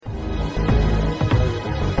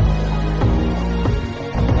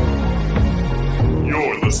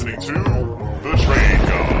listening to The Trade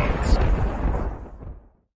Gods.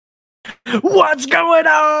 What's going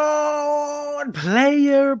on,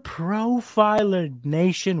 Player Profiler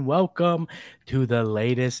Nation? Welcome to the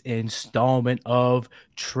latest installment of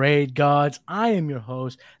Trade Gods. I am your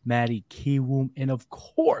host, Matty Kiwoom, and of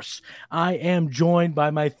course, I am joined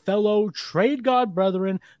by my fellow Trade God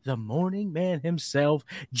brethren, the morning man himself,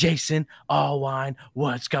 Jason Allwine.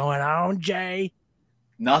 What's going on, Jay?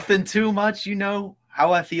 Nothing too much, you know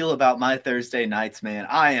how I feel about my Thursday nights, man.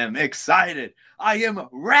 I am excited. I am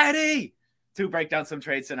ready to break down some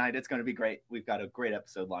trades tonight. It's going to be great. We've got a great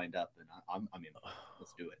episode lined up, and I'm in.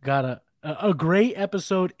 Let's do it. Got a great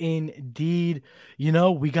episode indeed. You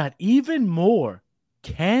know, we got even more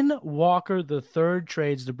Ken Walker the third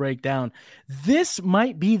trades to break down. This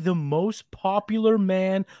might be the most popular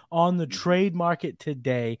man on the trade market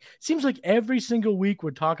today. Seems like every single week we're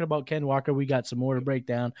talking about Ken Walker. We got some more to break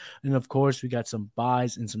down. And of course, we got some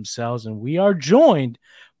buys and some sells. And we are joined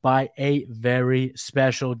by a very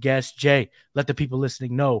special guest. Jay, let the people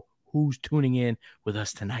listening know who's tuning in with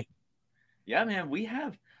us tonight. Yeah, man, we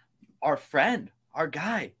have our friend, our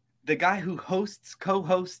guy, the guy who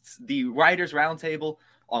co-hosts the Writers Roundtable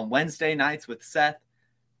on Wednesday nights with Seth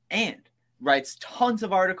and writes tons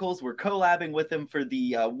of articles. We're collabing with him for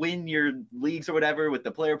the Win Your Leagues or whatever with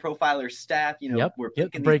the Player Profiler staff. You know, we're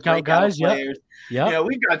picking breakout guys, players. Yep. You know,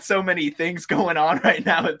 we've got so many things going on right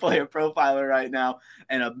now at Player Profiler right now.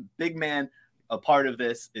 And a big man, a part of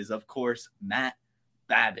this is, of course, Matt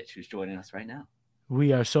Babich, who's joining us right now.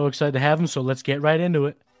 We are so excited to have him, so let's get right into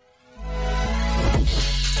it.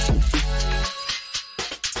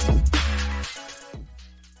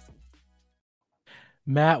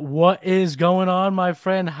 Matt, what is going on, my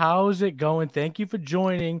friend? How's it going? Thank you for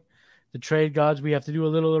joining the Trade Gods. We have to do a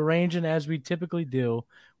little arranging as we typically do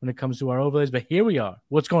when it comes to our overlays, but here we are.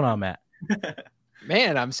 What's going on, Matt?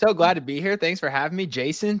 Man, I'm so glad to be here. Thanks for having me.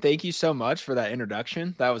 Jason, thank you so much for that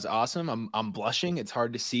introduction. That was awesome. I'm blushing. It's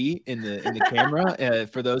hard to see in the camera.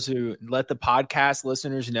 For those who let the podcast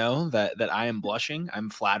listeners know that I am blushing, I'm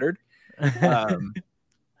flattered.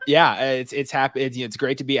 Yeah, it's happy. It's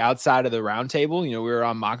great to be outside of the roundtable. You know, we were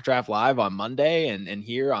on Mock Draft Live on Monday and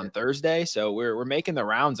here on Thursday. So we're making the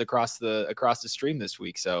rounds across the stream this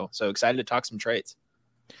week. So excited to talk some trades.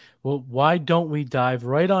 Well, why don't we dive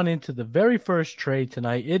right on into the very first trade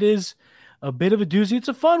tonight? It is a bit of a doozy. It's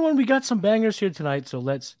a fun one. We got some bangers here tonight, so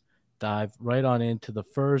let's dive right on into the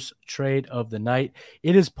first trade of the night.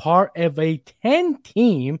 It is part of a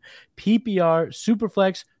 10-team PPR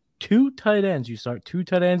Superflex, 2 tight ends. You start 2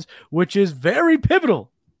 tight ends, which is very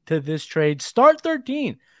pivotal to this trade. Start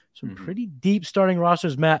 13. Some pretty deep starting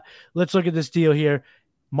rosters. Matt, let's look at this deal here.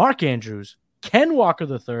 Mark Andrews, Ken Walker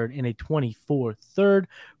III in a 24 third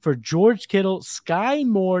for George Kittle, Sky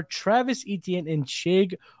Moore, Travis Etienne, and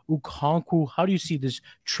Chig Okonkwo. How do you see this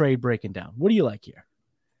trade breaking down? What do you like here?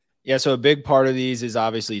 Yeah, so a big part of these is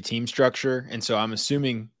obviously team structure. And so I'm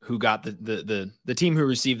assuming who got the team who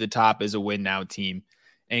received the top is a win now team.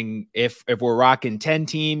 And if we're rocking 10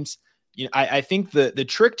 teams, you know, I think the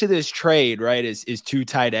trick to this trade, right, is 2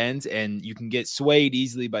 tight ends, and you can get swayed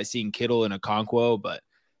easily by seeing Kittle and Okonkwo, but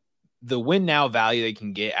the win now value they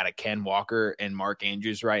can get out of Ken Walker and Mark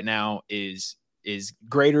Andrews right now is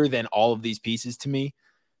greater than all of these pieces to me.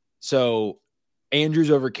 So Andrews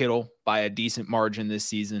over Kittle by a decent margin this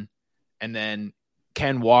season, and then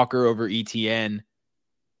Ken Walker over ETN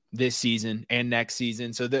this season and next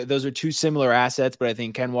season. So those are 2 similar assets, but I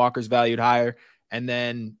think Ken Walker's valued higher. And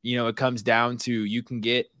then, you know, it comes down to you can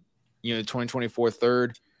get, you know, 2024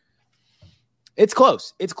 third. It's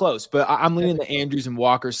close. But I'm leaning the Andrews and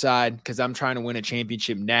Walker side because I'm trying to win a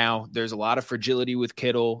championship now. There's a lot of fragility with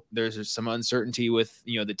Kittle. There's some uncertainty with,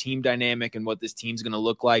 you know, the team dynamic and what this team's going to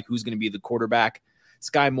look like, who's going to be the quarterback.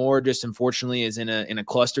 Sky Moore just unfortunately is in a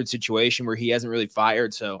clustered situation where he hasn't really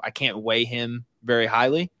fired, so I can't weigh him very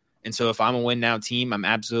highly. And so if I'm a win now team, I'm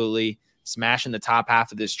absolutely smashing the top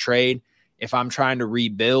half of this trade. If I'm trying to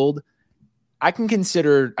rebuild, I can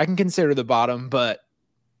consider the bottom, but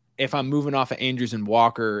if I'm moving off of Andrews and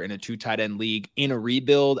Walker in a 2 tight end league in a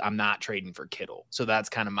rebuild, I'm not trading for Kittle. So that's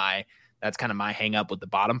kind of my hang up with the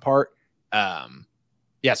bottom part. So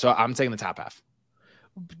I'm taking the top half.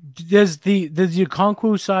 Does the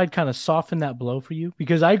Okonkwo side kind of soften that blow for you?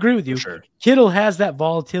 Because I agree with you. Sure. Kittle has that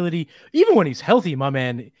volatility. Even when he's healthy, my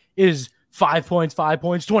man is 5 points,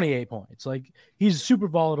 28 points. Like, he's super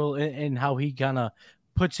volatile in how he kind of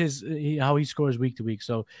puts how he scores week to week.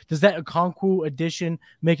 So does that Okonkwo addition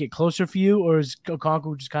make it closer for you, or is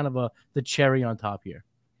Okonkwo just kind of the cherry on top here?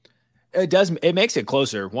 It does. It makes it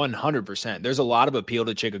closer, 100%. There's a lot of appeal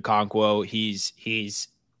to Chig Okonkwo. He's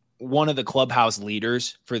one of the clubhouse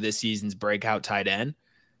leaders for this season's breakout tight end.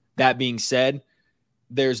 That being said,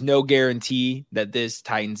 there's no guarantee that this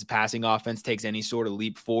Titans passing offense takes any sort of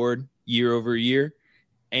leap forward year over year.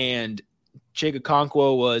 And Chig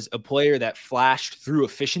Okonkwo was a player that flashed through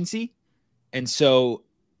efficiency. And so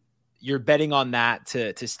you're betting on that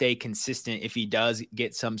to stay consistent if he does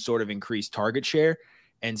get some sort of increased target share.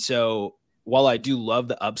 And so while I do love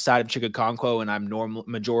the upside of Chig Okonkwo and I'm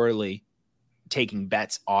majorly taking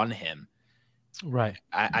bets on him, right?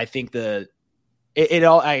 I think it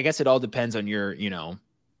all depends on your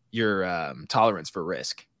tolerance for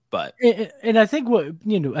risk. But and I think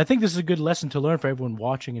I think this is a good lesson to learn for everyone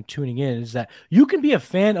watching and tuning in is that you can be a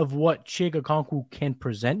fan of what Chig Okonkwo can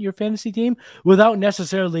present your fantasy team without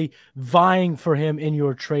necessarily vying for him in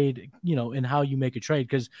your trade, in how you make a trade.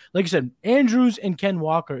 Because like I said, Andrews and Ken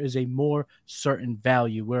Walker is a more certain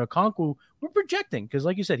value, where Okonkwo we're projecting because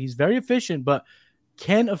like you said, he's very efficient, but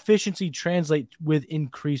can efficiency translate with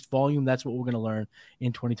increased volume? That's what we're going to learn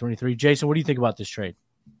in 2023. Jason, what do you think about this trade?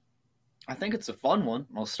 I think it's a fun one.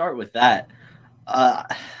 I'll start with that.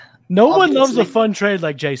 No one loves a fun trade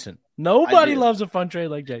like Jason. Nobody loves a fun trade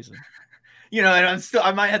like Jason. And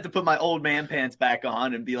I might have to put my old man pants back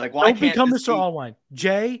on and be like, why don't can't become Mr. Allwine.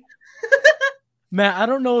 Jay, Matt, I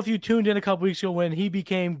don't know if you tuned in a couple weeks ago when he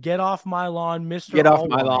became Get Off My Lawn, Mr. Get Off Allwine.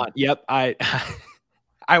 My Lawn. Yep. I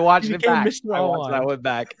watched it back. I went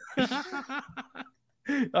back. All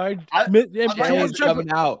right. Jay's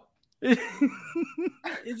coming out.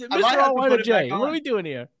 Is it Mr. Allwine or Jay? What are we doing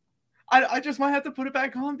here? I just might have to put it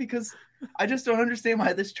back on because I just don't understand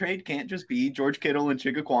why this trade can't just be George Kittle and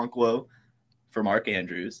Chig Okonkwo for Mark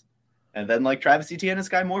Andrews, and then like Travis Etienne and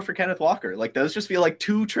Sky Moore for Kenneth Walker. Like those just feel like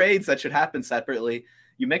two trades that should happen separately.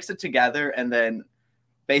 You mix it together, and then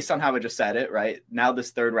based on how I just said it, right now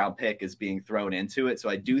this 3rd round pick is being thrown into it. So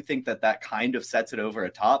I do think that kind of sets it over a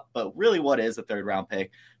top. But really, what is a 3rd round pick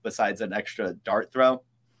besides an extra dart throw?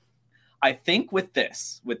 I think with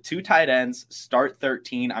 2 tight ends, start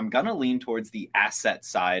 13, I'm going to lean towards the asset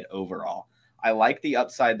side overall. I like the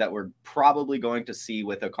upside that we're probably going to see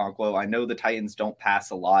with Okonkwo. I know the Titans don't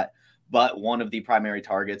pass a lot, but one of the primary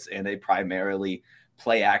targets in a primarily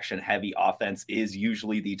play action heavy offense is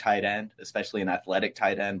usually the tight end, especially an athletic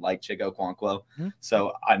tight end like Chig Okonkwo. Mm-hmm.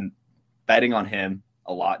 So I'm betting on him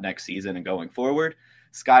a lot next season and going forward.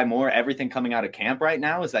 Sky Moore, everything coming out of camp right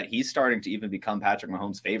now is that he's starting to even become Patrick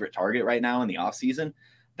Mahomes' favorite target right now in the offseason.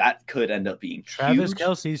 That could end up being Travis huge.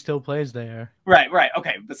 Kelce still plays there. Right.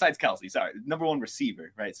 Okay. Besides Kelce, sorry. Number 1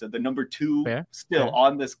 receiver, right? So the number 2 still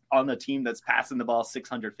on the team that's passing the ball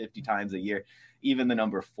 650 times a year. Even the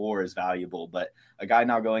number 4 is valuable. But a guy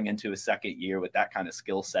now going into his 2nd year with that kind of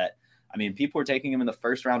skill set, I mean, people were taking him in the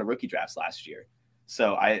 1st round of rookie drafts last year.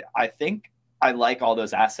 So I think I like all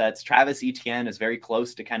those assets. Travis Etienne is very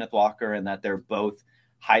close to Kenneth Walker in that they're both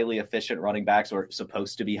highly efficient running backs, or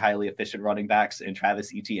supposed to be highly efficient running backs in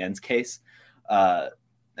Travis Etienne's case. And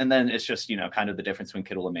then it's just, kind of the difference between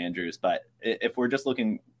Kittle and Andrews. But if we're just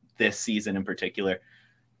looking this season in particular,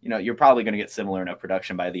 you're probably going to get similar enough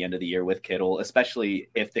production by the end of the year with Kittle, especially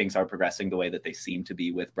if things are progressing the way that they seem to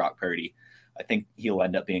be with Brock Purdy. I think he'll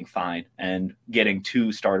end up being fine, and getting 2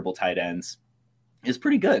 startable tight ends is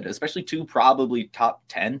pretty good, especially 2 probably top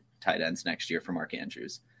 10 tight ends next year for Mark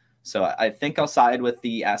Andrews. So I think I'll side with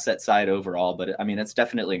the asset side overall, but I mean, it's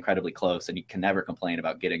definitely incredibly close, and you can never complain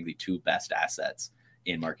about getting the 2 best assets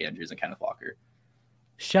in Mark Andrews and Kenneth Walker.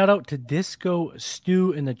 Shout out to Disco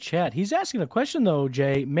Stu in the chat. He's asking a question though,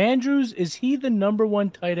 Jay. Mandrews, is he the number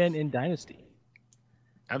 1 tight end in Dynasty?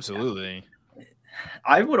 Absolutely.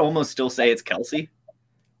 I would almost still say it's Kelce.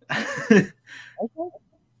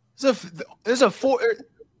 There's a 4-year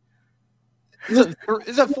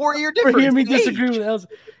difference. Hear me disagree with else.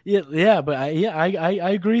 Yeah, but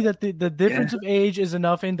I agree that the difference of age is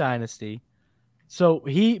enough in Dynasty. So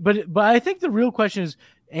but I think the real question is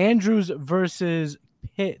Andrews versus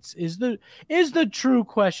Pitts is the true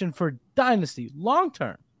question for Dynasty long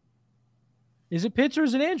term. Is it Pitts or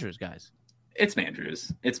is it Andrews, guys? It's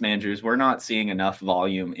Mandrews. We're not seeing enough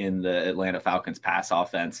volume in the Atlanta Falcons pass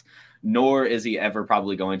offense, nor is he ever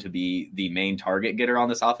probably going to be the main target getter on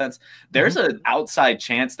this offense. There's an outside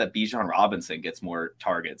chance that Bijan Robinson gets more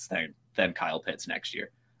targets than Kyle Pitts next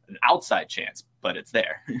year. An outside chance, but it's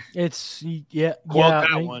there. It's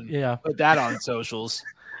one. Yeah. Put that on socials.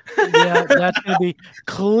 Yeah, that's going to be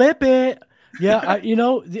clip it. Yeah,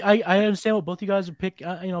 I understand what both you guys are picking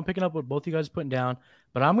up what both you guys are putting down,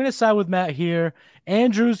 but I'm going to side with Matt here.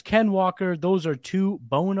 Andrews, Ken Walker, those are two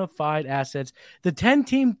bona fide assets. The 10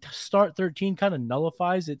 team start 13 kind of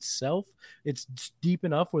nullifies itself. It's deep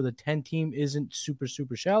enough where the 10 team isn't super,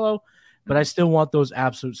 super shallow, but I still want those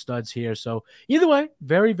absolute studs here. So either way,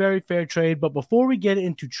 very, very fair trade. But before we get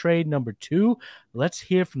into trade number 2, let's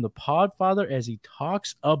hear from the Podfather as he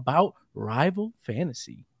talks about Rival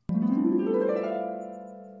Fantasy.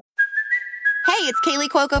 Hey, it's Kaylee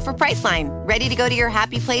Cuoco for Priceline. Ready to go to your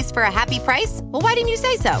happy place for a happy price? Well, why didn't you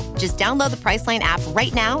say so? Just download the Priceline app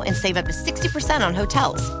right now and save up to 60% on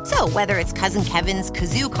hotels. So whether it's Cousin Kevin's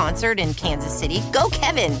Kazoo Concert in Kansas City, go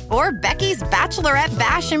Kevin, or Becky's Bachelorette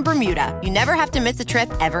Bash in Bermuda, you never have to miss a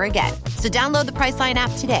trip ever again. So download the Priceline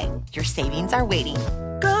app today. Your savings are waiting.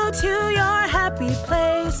 Go to your happy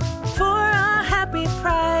place for a happy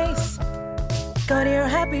price. Go to your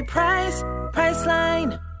happy price,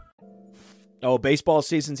 Priceline. Oh, baseball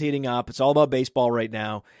season's heating up. It's all about baseball right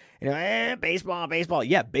now. Baseball.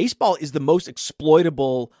 Yeah, baseball is the most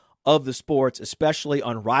exploitable of the sports, especially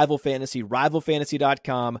on Rival Fantasy,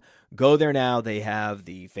 rivalfantasy.com. Go there now. They have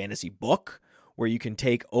the fantasy book where you can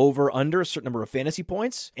take over under a certain number of fantasy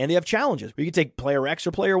points, and they have challenges where you can take player X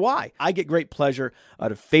or player Y. I get great pleasure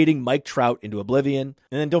out of fading Mike Trout into oblivion.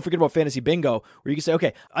 And then don't forget about fantasy bingo, where you can say,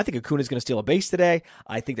 okay, I think Acuna's going to steal a base today.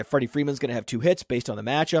 I think that Freddie Freeman's going to have 2 hits based on the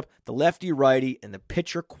matchup. The lefty-righty and the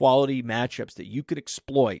pitcher quality matchups that you could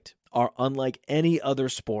exploit are unlike any other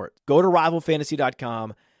sport. Go to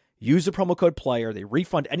rivalfantasy.com. Use the promo code PLAYER. They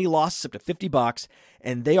refund any losses up to $50,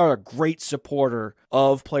 and they are a great supporter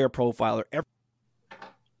of Player Profiler.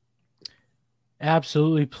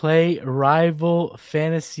 Absolutely. Play Rival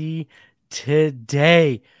Fantasy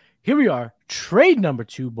today. Here we are. Trade number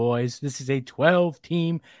 2, boys. This is a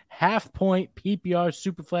 12-team half-point PPR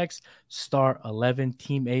Superflex Star 11.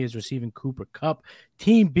 Team A is receiving Cooper Kupp.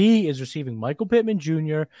 Team B is receiving Michael Pittman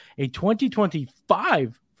Jr., a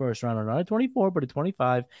 2025 first rounder, not a 24, but a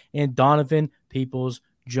 25, and Donovan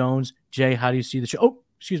Peoples-Jones. Jay, how do you see the show? Oh,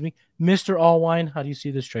 excuse me. Mr. Allwine, how do you see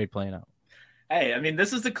this trade playing out? Hey, I mean,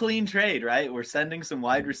 this is a clean trade, right? We're sending some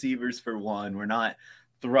wide receivers for one. We're not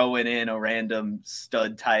throwing in a random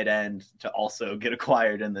stud tight end to also get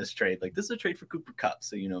acquired in this trade. Like, this is a trade for Cooper Kupp.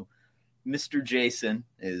 So, Mr. Jason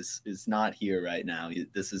is not here right now.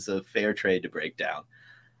 This is a fair trade to break down.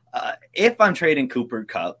 If I'm trading Cooper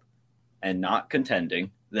Kupp and not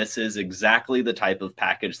contending, this is exactly the type of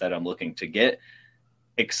package that I'm looking to get.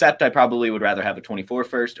 Except I probably would rather have a 24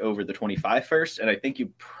 first over the 25 first. And I think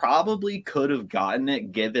you probably could have gotten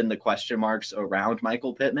it given the question marks around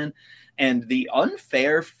Michael Pittman and the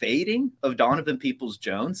unfair fading of Donovan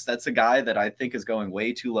Peoples-Jones. That's a guy that I think is going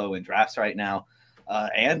way too low in drafts right now.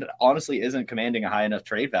 And honestly isn't commanding a high enough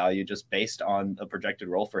trade value just based on a projected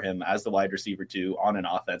role for him as the wide receiver 2 on an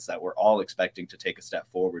offense that we're all expecting to take a step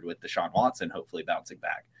forward with Deshaun Watson, hopefully bouncing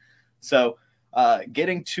back. So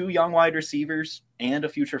getting 2 young wide receivers and a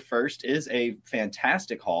future first is a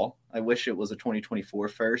fantastic haul. I wish it was a 2024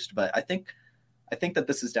 first, but I think that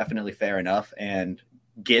this is definitely fair enough. And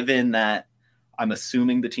given that I'm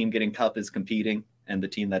assuming the team getting Kupp is competing and the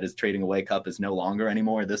team that is trading away Kupp is no longer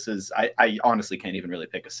anymore, I honestly can't even really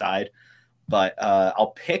pick a side, but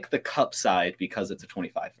I'll pick the Kupp side because it's a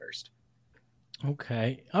 25 first.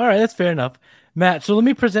 Okay. All right. That's fair enough. Matt, so let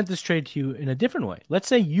me present this trade to you in a different way. Let's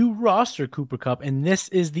say you roster Cooper Kupp, and this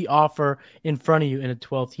is the offer in front of you in a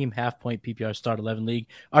 12-team half-point PPR Start 11 league.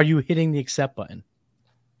 Are you hitting the accept button?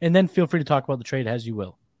 And then feel free to talk about the trade as you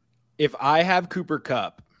will. If I have Cooper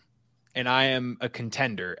Kupp and I am a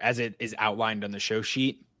contender, as it is outlined on the show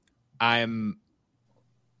sheet, I'm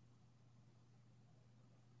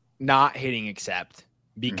not hitting accept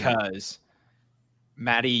because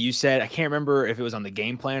Maddie, you said, I can't remember if it was on the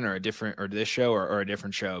game plan or this show or a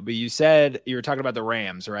different show, but you said you were talking about the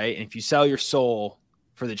Rams, right? And if you sell your soul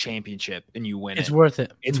for the championship and you win, it's worth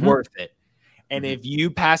it. It's worth it. And if you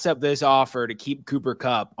pass up this offer to keep Cooper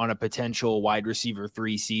Kupp on a potential wide receiver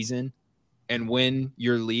 3 season and win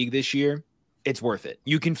your league this year, it's worth it.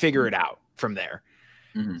 You can figure it out from there.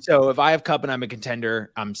 So if I have Kupp and I'm a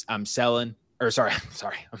contender, I'm selling, or sorry,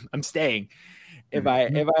 I'm staying. If I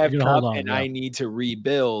have Kupp and I need to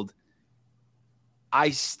rebuild,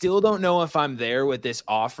 I still don't know if I'm there with this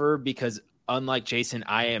offer because unlike Jason,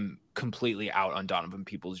 I am completely out on Donovan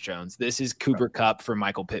Peoples-Jones. This is Cooper Kupp for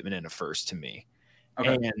Michael Pittman in a first to me.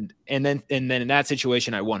 Okay. And then in that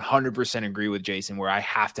situation, I 100% agree with Jason where I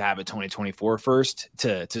have to have a 2024 first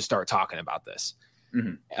to start talking about this.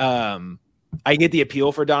 I get the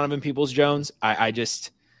appeal for Donovan Peoples-Jones.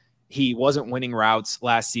 He wasn't winning routes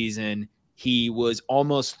last season. He was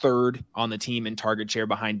almost third on the team in target share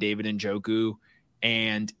behind David Njoku,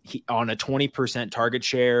 and he on a 20% target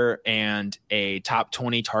share and a top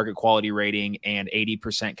 20 target quality rating and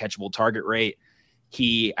 80% catchable target rate.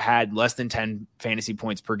 He had less than 10 fantasy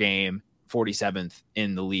points per game, 47th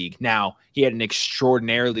in the league. Now, he had an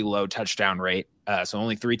extraordinarily low touchdown rate, so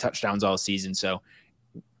only 3 touchdowns all season. So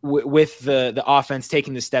with the offense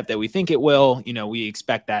taking the step that we think it will, we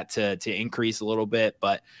expect that to increase a little bit.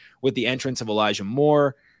 But with the entrance of Elijah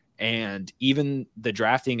Moore and even the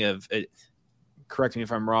drafting of correct me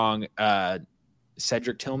if I'm wrong,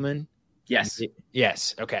 Cedric Tillman. Yes.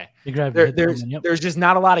 Yes. Okay. There's just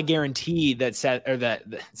not a lot of guarantee that Seth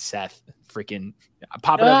freaking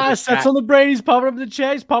popping up. Seth's on the Brady's popping up in the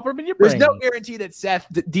chase, popping up in your brain. There's no guarantee that Seth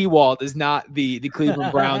Dewald is not the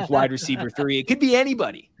Cleveland Browns wide receiver 3. It could be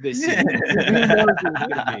anybody this season. Who knows who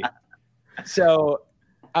it's gonna be? So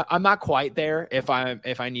I'm not quite there if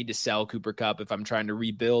I need to sell Cooper Kupp if I'm trying to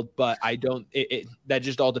rebuild, but I don't. That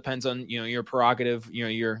just all depends on your prerogative,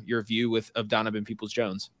 your view of Donovan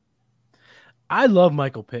Peoples-Jones. I love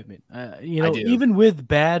Michael Pittman. Even with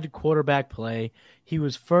bad quarterback play, he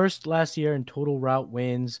was first last year in total route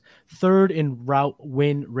wins, third in route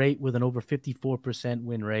win rate with an over 54%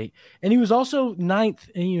 win rate, and he was also ninth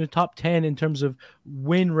in top 10 in terms of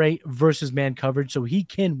win rate versus man coverage. So he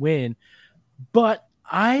can win, but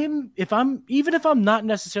if I'm not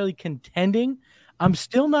necessarily contending, I'm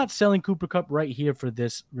still not selling Cooper Kupp right here for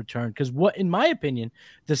this return because in my opinion,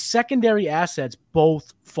 the secondary assets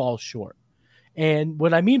both fall short. And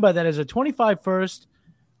what I mean by that is a 25 first.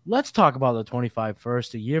 Let's talk about the 25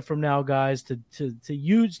 first a year from now, guys. To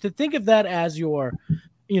think of that as your,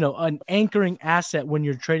 an anchoring asset when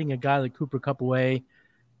you're trading a guy like Cooper Kupp away.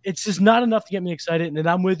 It's just not enough to get me excited. And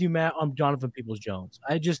I'm with you, Matt, on Donovan Peoples-Jones.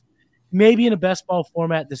 Maybe in a best ball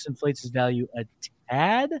format, this inflates his value a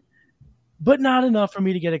tad, but not enough for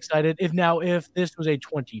me to get excited. If this was a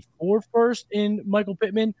 24 first in Michael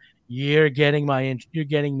Pittman, you're getting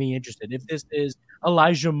me interested. If this is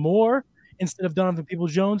Elijah Moore instead of Donovan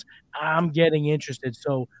Peoples-Jones, I'm getting interested.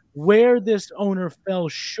 So where this owner fell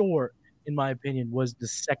short, in my opinion, was the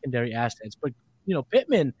secondary assets. But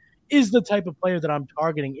Pittman is the type of player that I'm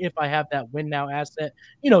targeting if I have that win now asset.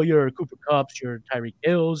 Your Cooper Kupps, your Tyreek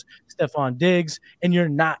Hills, Stephon Diggs, and you're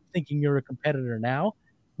not thinking you're a competitor now.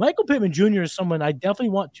 Michael Pittman Jr. is someone I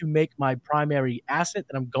definitely want to make my primary asset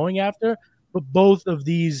that I'm going after, but both of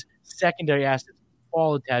these secondary assets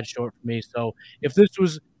fall a tad short for me. So if this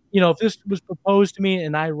was proposed to me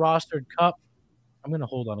and I rostered Kupp, I'm going to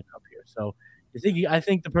hold on to Kupp here. So I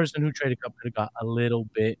think the person who traded Kupp could have got a little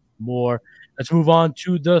bit more. Let's move on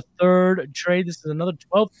to the third trade. This is another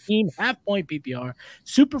 12-team half-point PPR.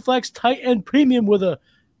 Superflex tight end premium with a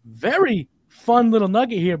very fun little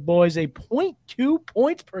nugget here, boys. A 0.2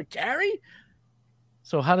 points per carry.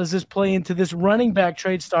 So how does this play into this running back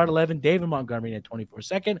trade? Start 11, David Montgomery in a 24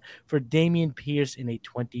 second for Dameon Pierce in a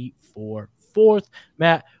 24 fourth.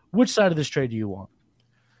 Matt, which side of this trade do you want?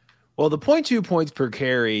 Well, the 0.2 points per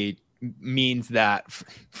carry means that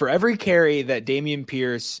for every carry that Dameon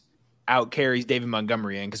Pierce out carries David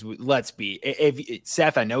Montgomery in, because if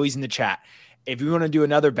Seth, I know he's in the chat. If you want to do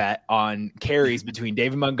another bet on carries between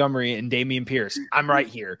David Montgomery and Dameon Pierce, I'm right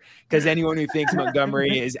here, because anyone who thinks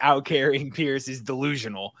Montgomery is out carrying Pierce is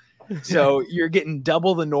delusional. So you're getting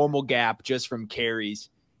double the normal gap just from carries,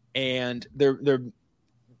 and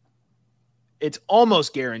it's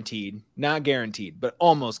almost guaranteed, not guaranteed, but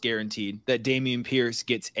almost guaranteed that Dameon Pierce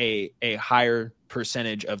gets a higher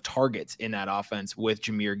percentage of targets in that offense, with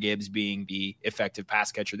Jahmyr Gibbs being the effective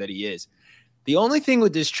pass catcher that he is. The only thing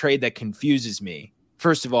with this trade that confuses me,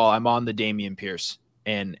 first of all, I'm on the Dameon Pierce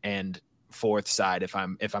and fourth side if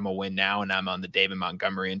I'm a win now, and I'm on the David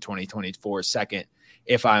Montgomery in 2024 second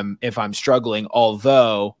if I'm struggling.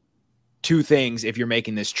 Although, two things if you're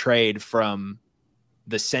making this trade from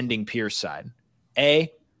the sending Pierce side.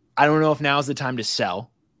 I don't know if now's the time to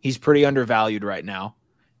sell. He's pretty undervalued right now,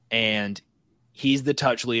 and he's the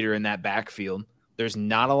touch leader in that backfield. There's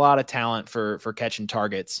not a lot of talent for catching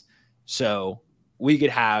targets. So we could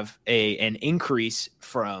have an increase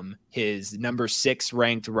from his number 6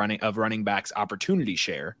 ranked running backs opportunity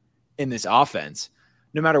share in this offense.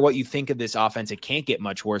 No matter what you think of this offense, it can't get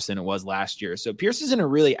much worse than it was last year. So Pierce is in a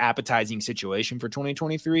really appetizing situation for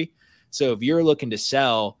 2023. So if you're looking to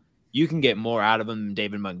sell, you can get more out of him than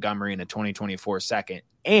David Montgomery in a 2024 second.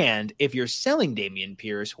 And if you're selling Dameon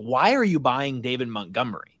Pierce, why are you buying David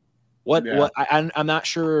Montgomery? I'm not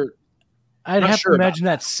sure. I'd have to imagine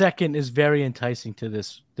that second is very enticing to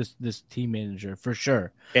this team manager for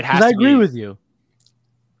sure. It has. I agree with you.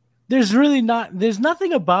 There's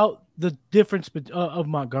nothing about the difference of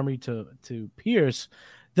Montgomery to Pierce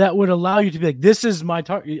that would allow you to be like, this is my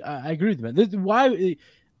target. I agree with you, man. Why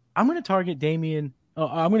I'm going to target Damian.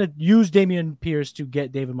 I'm going to use Damian Pierce to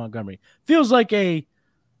get David Montgomery. Feels like a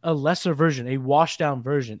lesser version, a washed down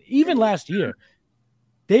version. Even last year,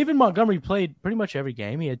 David Montgomery played pretty much every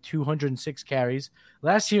game. He had 206 carries.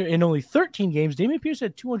 Last year, in only 13 games, Damian Pierce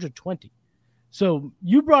had 220. So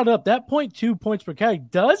you brought up that 0.2 points per carry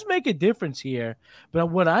does make a difference here. But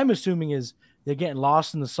what I'm assuming is they're getting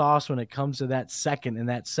lost in the sauce when it comes to that second, and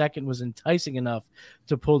that second was enticing enough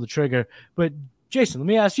to pull the trigger. But Jason, let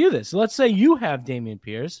me ask you this. Let's say you have Damian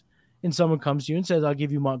Pierce, and someone comes to you and says, I'll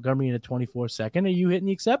give you Montgomery in a 24-second. Are you hitting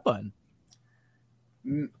the accept button?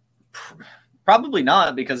 Probably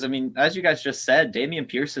not, because, I mean, as you guys just said, Damian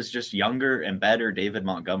Pierce is just younger and better David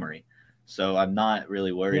Montgomery. So I'm not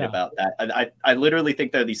really worried about that. I literally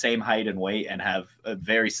think they're the same height and weight and have a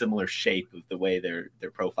very similar shape of the way their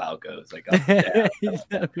profile goes. Like,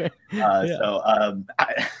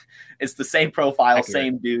 it's the same profile, accurate.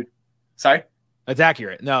 Same dude. Sorry? It's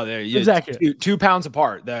accurate. No, they're it's accurate. 2 pounds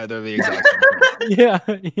apart. They're the exact same. Yeah.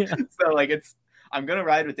 So, like, I'm going to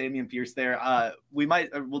ride with Damian Pierce there.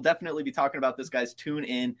 We'll definitely be talking about this, guys. Tune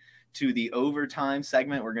in to the overtime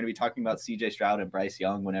segment. We're going to be talking about CJ Stroud and Bryce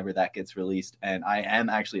Young whenever that gets released. And I am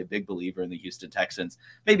actually a big believer in the Houston Texans,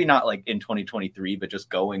 maybe not like in 2023, but just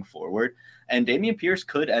going forward. And Damian Pierce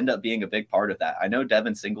could end up being a big part of that. I know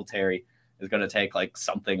Devin Singletary is going to take like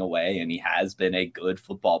something away, and he has been a good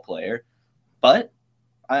football player, but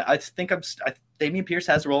I think Damian Pierce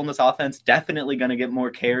has a role in this offense. Definitely going to get more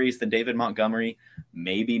carries than David Montgomery.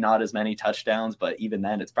 Maybe not as many touchdowns, but even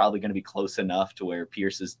then, it's probably going to be close enough to where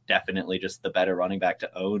Pierce is definitely just the better running back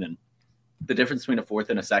to own. And the difference between a fourth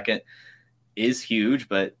and a second is huge,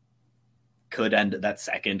 but that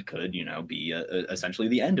second could, be essentially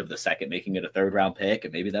the end of the second, making it a third round pick.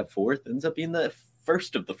 And maybe that fourth ends up being the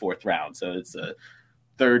first of the fourth round. So it's a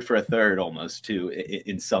third for a third almost too,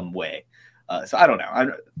 in some way. So I don't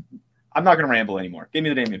know. I'm not going to ramble anymore. Give me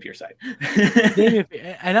the Damian Pierce side.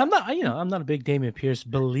 And I'm not a big Damian Pierce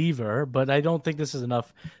believer, but I don't think this is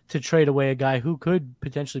enough to trade away a guy who could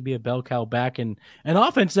potentially be a bell cow back in an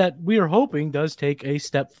offense that we are hoping does take a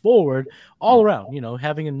step forward all around.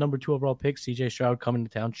 Having a number 2 overall pick, CJ Stroud coming to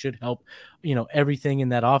town should help, everything in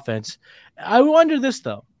that offense. I wonder this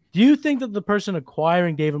though. Do you think that the person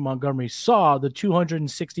acquiring David Montgomery saw the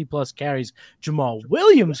 260 plus carries Jamal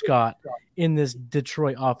Williams got in this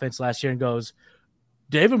Detroit offense last year and goes,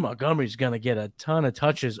 David Montgomery's going to get a ton of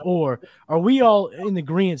touches? Or are we all in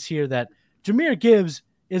agreement here that Jahmyr Gibbs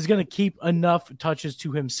is going to keep enough touches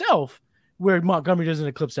to himself where Montgomery doesn't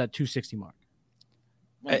eclipse that 260 mark?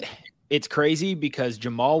 It's crazy because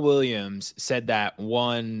Jamal Williams said that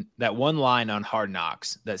one line on Hard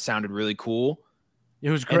Knocks that sounded really cool. It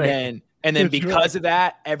was great. And then because of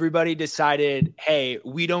that, everybody decided, hey,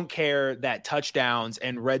 we don't care that touchdowns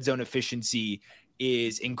and red zone efficiency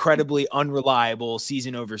is incredibly unreliable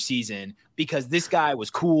season over season because this guy was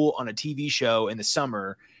cool on a TV show in the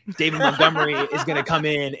summer. David Montgomery is going to come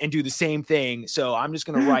in and do the same thing. So I'm just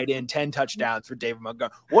going to write in 10 touchdowns for David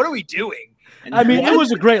Montgomery. What are we doing? I mean, it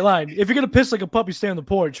was a great line. If you're going to piss like a puppy, stay on the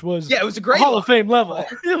porch it was a great Hall of Fame level.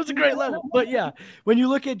 It was a great level. But yeah, when you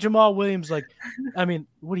look at Jamal Williams, what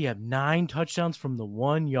do you have? 9 touchdowns from the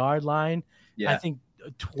 1 yard line. Yeah. I think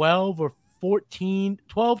 12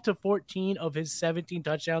 to 14 of his 17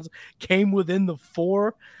 touchdowns came within the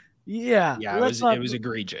 4. Yeah. Yeah. It was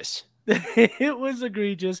egregious. It was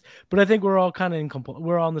egregious, but I think we're all kind of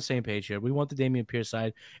we're all on the same page here. We want the Damian Pierce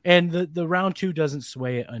side, and the round 2 doesn't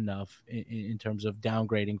sway it enough in terms of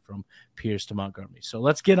downgrading from Pierce to Montgomery. So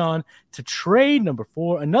let's get on to trade number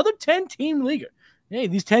 4, another 10-team leaguer. Hey,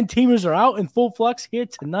 these 10-teamers are out in full flux here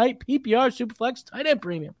tonight. PPR, Superflex, tight end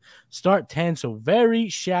premium. Start 10, so very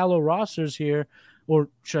shallow rosters here, or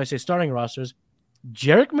should I say starting rosters.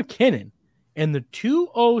 Jerick McKinnon and the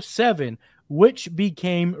 207, which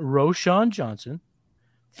became Roschon Johnson,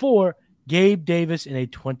 for Gabe Davis in a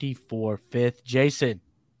 24-5th. Jason,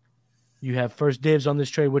 you have first dibs on this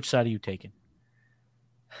trade. Which side are you taking?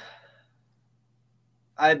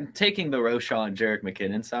 I'm taking the Roschon Jerick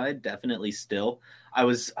McKinnon side, definitely still. I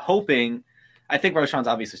was hoping, I think Roschon's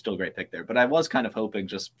obviously still a great pick there, but I was kind of hoping,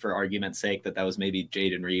 just for argument's sake, that was maybe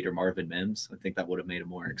Jaden Reed or Marvin Mims. I think that would have made a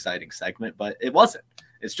more exciting segment, but it wasn't.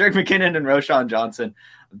 It's Jerick McKinnon and Roschon Johnson.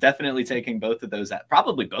 I'm definitely taking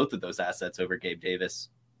probably both of those assets over Gabe Davis.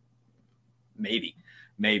 Maybe.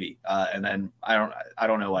 And then I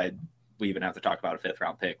don't know why we even have to talk about a 5th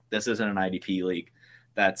round pick. This isn't an IDP league.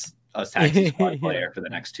 That's a taxi squad player for the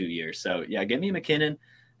next 2 years. So yeah, give me McKinnon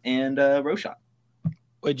and Roschon.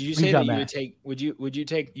 Wait, did you say that you would take? Would you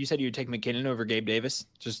take? You said you would take McKinnon over Gabe Davis,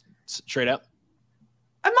 just straight up.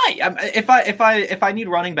 I might. If I need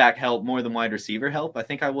running back help more than wide receiver help, I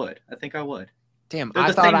think I would. Damn, They're I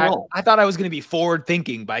the thought I was going to be forward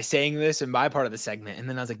thinking by saying this in my part of the segment, and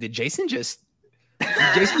then I was like, did Jason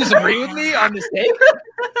disagree with me on this take?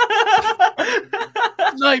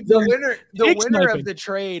 Like the winner of the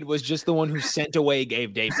trade was just the one who sent away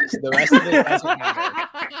Gabe Davis. The rest of it doesn't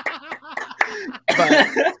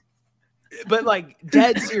matter. But like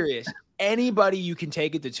dead serious. Anybody you can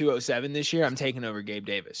take at the 207 this year, I'm taking over Gabe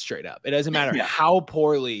Davis straight up. It doesn't matter how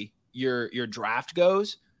poorly your draft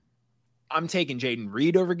goes. I'm taking Jaden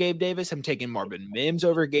Reed over Gabe Davis. I'm taking Marvin Mims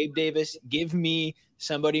over Gabe Davis. Give me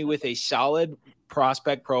somebody with a solid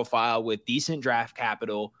prospect profile with decent draft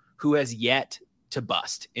capital who has yet to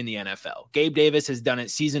bust in the NFL. Gabe Davis has done it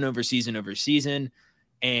season over season over season,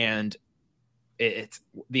 and it's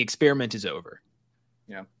the experiment is over.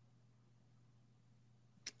 Yeah.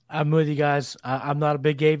 I'm with you guys. I'm not a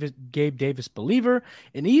big Gabe Davis believer.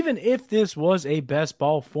 And even if this was a best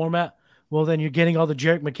ball format, well, then you're getting all the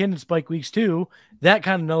Jerick McKinnon spike weeks too. That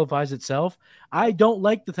kind of nullifies itself. I don't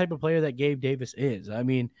like the type of player that Gabe Davis is. I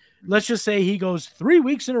mean, let's just say he goes 3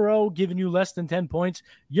 weeks in a row giving you less than 10 points.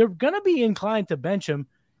 You're going to be inclined to bench him.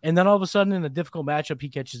 And then all of a sudden in a difficult matchup, he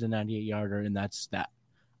catches a 98-yarder, and that's that.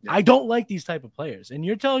 Yeah. I don't like these type of players. And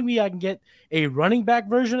you're telling me I can get a running back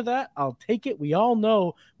version of that? I'll take it. We all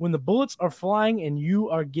know when the bullets are flying and you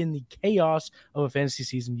are getting the chaos of a fantasy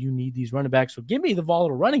season, you need these running backs. So give me the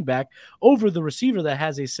volatile running back over the receiver that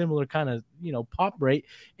has a similar kind of, pop rate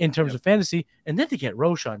in terms of fantasy. And then to get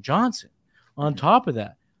Roschon Johnson on top of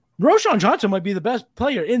that. Roschon Johnson might be the best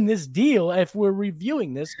player in this deal if we're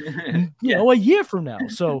reviewing this, a year from now.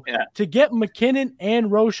 So to get McKinnon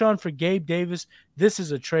and Roschon for Gabe Davis, this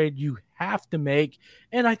is a trade you have to make.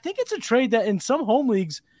 And I think it's a trade that in some home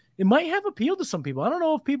leagues, it might have appeal to some people. I don't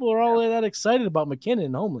know if people are all that excited about McKinnon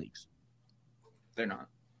in home leagues. They're not.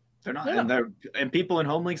 And people in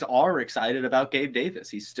home leagues are excited about Gabe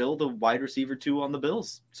Davis. He's still the wide receiver 2 on the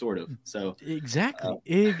Bills, sort of. So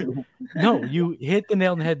exactly. No, you hit the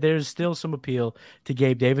nail on the head. There's still some appeal to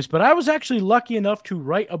Gabe Davis, but I was actually lucky enough to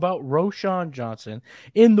write about Roschon Johnson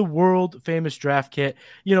in the world famous draft kit.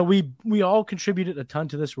 We all contributed a ton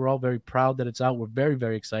to this. We're all very proud that it's out. We're very,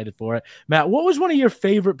 very excited for it. Matt, what was one of your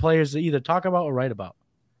favorite players to either talk about or write about?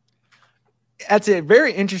 That's a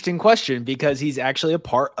very interesting question because he's actually a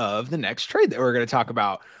part of the next trade that we're going to talk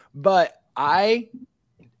about. But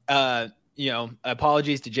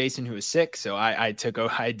apologies to Jason who was sick. So I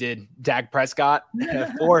did Dak Prescott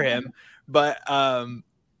for him. But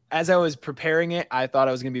as I was preparing it, I thought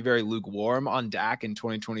I was going to be very lukewarm on Dak in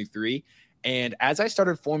 2023. And as I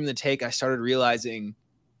started forming the take, I started realizing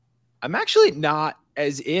I'm actually not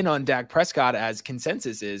as in on Dak Prescott as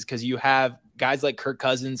consensus is, because you have guys like Kirk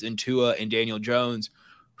Cousins and Tua and Daniel Jones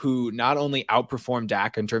who not only outperform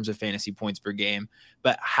Dak in terms of fantasy points per game,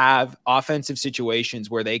 but have offensive situations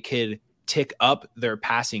where they could tick up their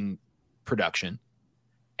passing production.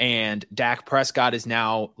 And Dak Prescott is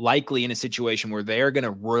now likely in a situation where they're going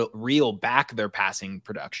to reel back their passing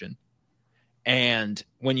production. And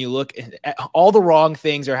when you look at all the wrong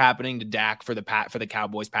things are happening to Dak for the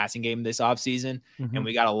Cowboys passing game this offseason. Mm-hmm. And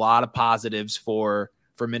we got a lot of positives for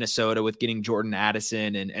Minnesota with getting Jordan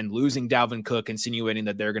Addison and losing Dalvin Cook, insinuating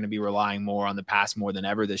that they're going to be relying more on the pass more than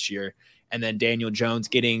ever this year. And then Daniel Jones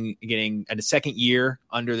getting a second year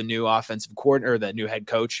under the new offensive coordinator, the new head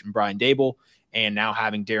coach, Brian Dable, and now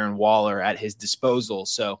having Darren Waller at his disposal.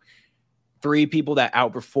 So 3 people that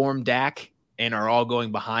outperform Dak and are all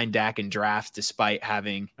going behind Dak in drafts despite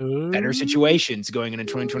having better situations going into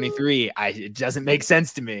 2023. It doesn't make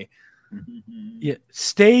sense to me. Yeah,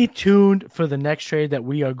 stay tuned for the next trade that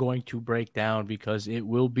we are going to break down because it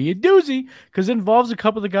will be a doozy because it involves a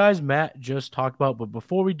couple of the guys Matt just talked about. But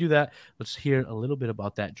before we do that, let's hear a little bit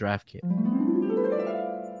about that draft kit.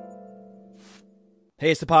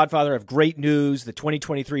 Hey, it's the Podfather of great news. The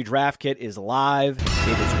 2023 draft kit is live.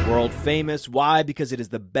 It is world famous. Why? Because it is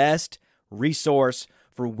the best resource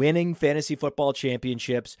for winning fantasy football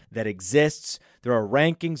championships that exists. There are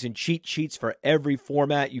rankings and cheat sheets for every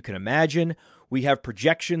format you can imagine. We have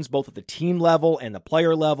projections both at the team level and the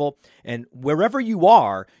player level. And wherever you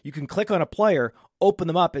are, you can click on a player, open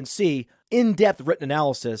them up, and see in-depth written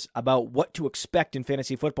analysis about what to expect in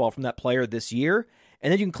fantasy football from that player this year.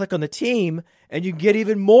 And then you can click on the team, and you can get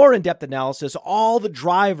even more in-depth analysis, all the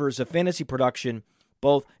drivers of fantasy production,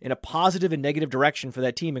 both in a positive and negative direction for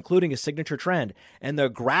that team, including a signature trend. And the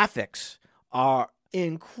graphics are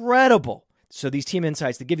incredible. So these team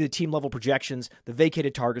insights, they give you the team level projections, the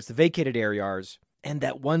vacated targets, the vacated areas, and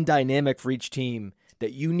that one dynamic for each team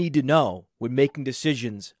that you need to know when making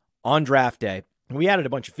decisions on draft day. And we added a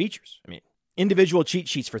bunch of features. I mean, individual cheat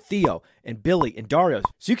sheets for Theo and Billy and Dario.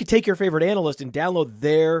 So you can take your favorite analyst and download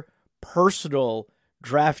their personal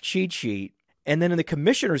draft cheat sheet. And then in the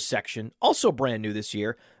commissioners section, also brand new this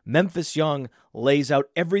year, Memphis Young lays out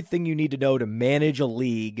everything you need to know to manage a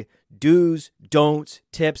league, do's, don'ts,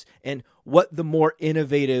 tips, and what the more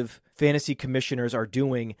innovative fantasy commissioners are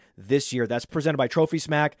doing this year. That's presented by Trophy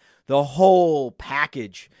Smack. The whole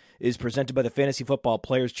package is presented by the Fantasy Football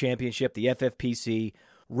Players Championship, the FFPC,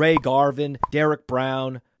 Ray Garvin, Derek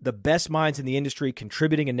Brown, the best minds in the industry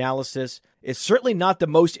contributing analysis. It's certainly not the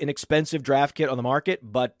most inexpensive draft kit on the market,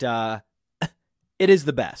 but it is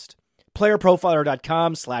the best.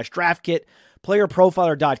 Playerprofiler.com/draft kit.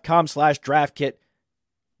 Playerprofiler.com/draft kit.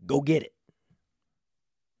 Go get it.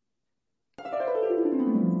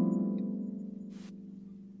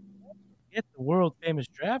 Get the world famous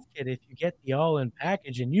draft kit if you get the all-in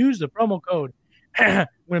package and use the promo code. I'm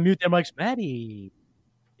going to mute their mics, Maddie.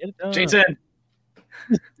 Get it done. Jason.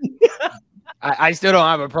 I still don't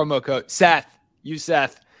have a promo code. Seth. Use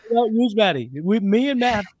Seth. Well, use Maddie. Me and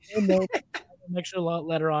Matt have an extra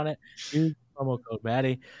letter on it. Use the promo code,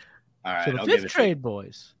 Maddie. All right. So the I'll fifth give it trade,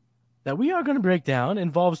 boys, that we are going to break down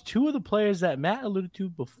involves two of the players that Matt alluded to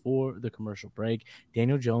before the commercial break,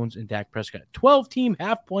 Daniel Jones and Dak Prescott. 12-team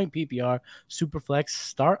half-point PPR, Superflex,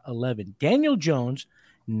 start 11. Daniel Jones,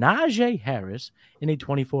 Najee Harris in a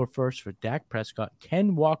 24 first for Dak Prescott,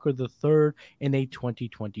 Ken Walker III in a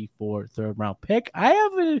 2024 third-round pick. I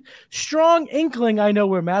have a strong inkling I know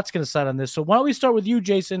where Matt's going to side on this. So why don't we start with you,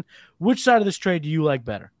 Jason? Which side of this trade do you like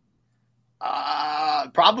better?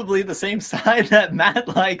 Probably the same side that Matt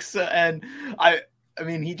likes. And I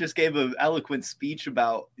mean, he just gave an eloquent speech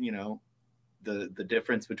about, the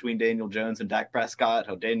difference between Daniel Jones and Dak Prescott,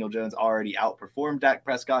 how Daniel Jones already outperformed Dak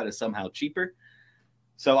Prescott is somehow cheaper.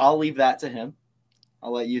 So I'll leave that to him.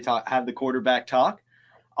 I'll let you have the quarterback talk.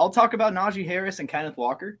 I'll talk about Najee Harris and Kenneth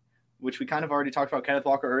Walker, which we kind of already talked about Kenneth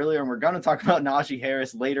Walker earlier, and we're going to talk about Najee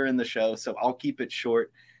Harris later in the show. So I'll keep it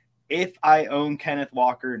short. If I own Kenneth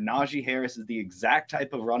Walker, Najee Harris is the exact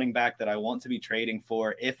type of running back that I want to be trading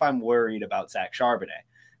for if I'm worried about Zach Charbonnet.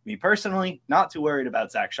 Me personally, not too worried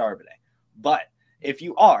about Zach Charbonnet. But if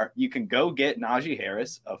you are, you can go get Najee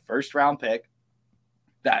Harris, a first-round pick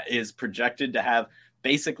that is projected to have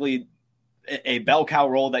basically a bell cow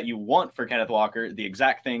role that you want for Kenneth Walker, the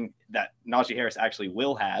exact thing that Najee Harris actually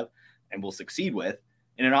will have and will succeed with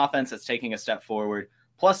in an offense that's taking a step forward.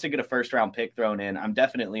 Plus, to get a first-round pick thrown in, I'm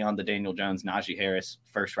definitely on the Daniel Jones, Najee Harris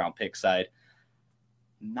first-round pick side.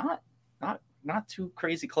 Not too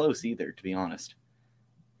crazy close either, to be honest.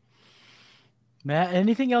 Matt,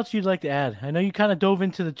 anything else you'd like to add? I know you kind of dove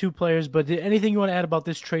into the two players, but anything you want to add about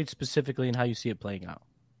this trade specifically and how you see it playing out?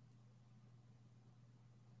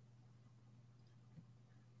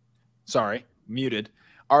 Sorry, muted.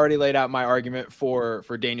 Already laid out my argument for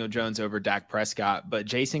Daniel Jones over Dak Prescott, but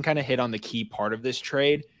Jason kind of hit on the key part of this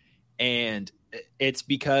trade, and it's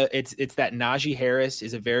because it's that Najee Harris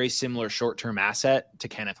is a very similar short-term asset to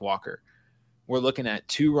Kenneth Walker. We're looking at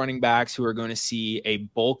two running backs who are going to see a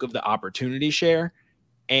bulk of the opportunity share,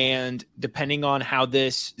 and depending on how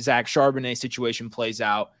this Zach Charbonnet situation plays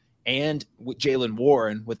out, and with Jaylen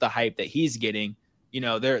Warren with the hype that he's getting,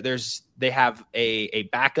 they have a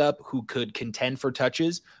backup who could contend for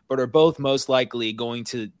touches, but are both most likely going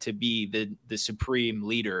to be the supreme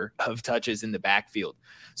leader of touches in the backfield.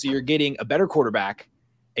 So you're getting a better quarterback,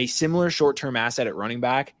 a similar short-term asset at running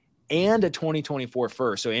back, and a 2024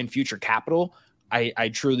 first. So in future capital, I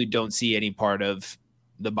truly don't see any part of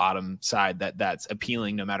the bottom side that's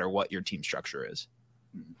appealing no matter what your team structure is.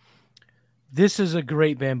 This is a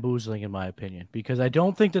great bamboozling in my opinion, because I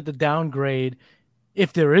don't think that the downgrade,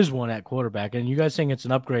 if there is one at quarterback, and you guys saying it's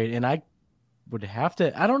an upgrade, and I would have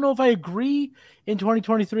to, I don't know if I agree in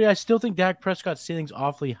 2023. I still think Dak Prescott's ceiling's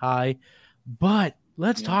awfully high, but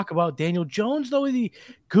let's talk about Daniel Jones, though. The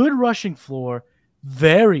good rushing floor,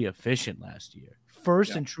 very efficient last year.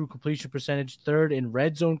 First in true completion percentage, third in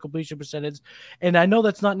red zone completion percentage. And I know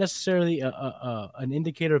that's not necessarily an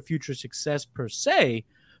indicator of future success per se,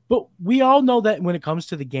 but we all know that when it comes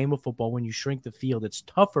to the game of football, when you shrink the field, it's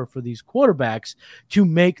tougher for these quarterbacks to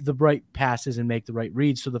make the right passes and make the right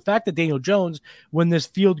reads. So the fact that Daniel Jones, when this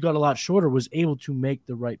field got a lot shorter, was able to make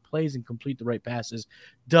the right plays and complete the right passes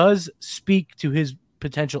does speak to his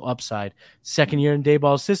potential upside. Second year in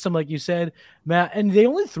Dayball's system, like you said, Matt, and they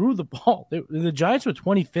only threw the ball. The Giants were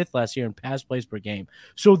 25th last year in pass plays per game.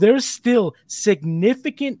 So there's still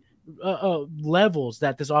significant levels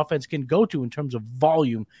that this offense can go to in terms of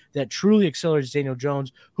volume that truly accelerates Daniel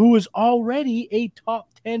Jones, who is already a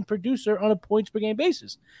top 10 producer on a points per game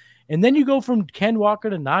basis. And then you go from Ken Walker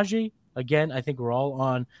to Najee. Again, I think we're all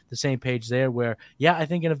on the same page there where, yeah, I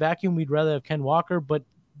think in a vacuum, we'd rather have Ken Walker, but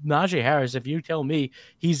Najee Harris, if you tell me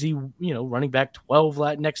he's the, running back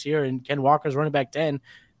 12 next year and Ken Walker's running back 10,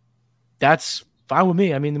 that's fine with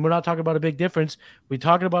me. I mean, we're not talking about a big difference. We're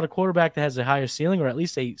talking about a quarterback that has a higher ceiling or at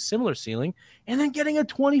least a similar ceiling, and then getting a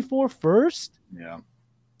 24 first. Yeah.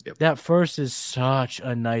 Yep. That first is such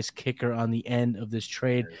a nice kicker on the end of this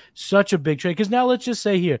trade. Such a big trade. Because now let's just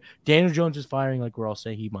say here, Daniel Jones is firing like we're all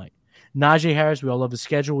saying he might. Najee Harris, we all love his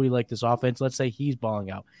schedule. We like this offense. Let's say he's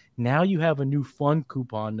balling out. Now you have a new fun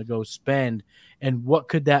coupon to go spend. And what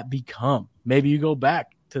could that become? Maybe you go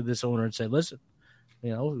back to this owner and say, listen,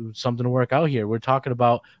 something to work out here. We're talking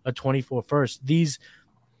about a 24 first. These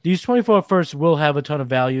 24 firsts will have a ton of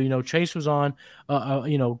value. Chase was on,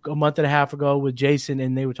 a month and a half ago with Jason,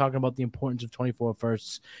 and they were talking about the importance of 24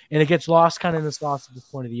 firsts. And it gets lost kind of in the sauce at this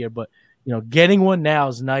point of the year. But, getting one now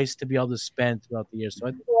is nice to be able to spend throughout the year. So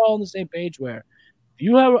I think we're all on the same page where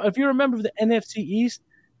if you remember the NFC East,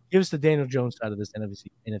 give us the Daniel Jones side of this NFC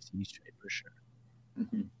East trade for sure.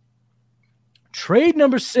 Mm-hmm. Trade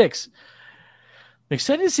number 6. I'm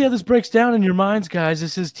excited to see how this breaks down in your minds, guys.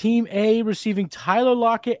 This is Team A receiving Tyler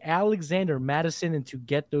Lockett, Alexander Madison, and to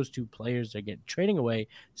get those two players, they're trading away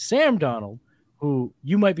Sam Darnold, who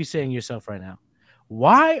you might be saying to yourself right now,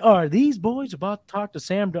 why are these boys about to talk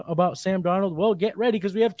to about Sam Darnold? Well, get ready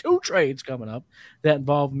because we have 2 trades coming up that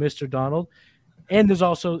involve Mr. Darnold. And there's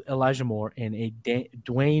also Elijah Moore and a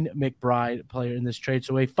Dwayne McBride player in this trade.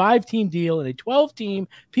 So a 5-team deal and a 12-team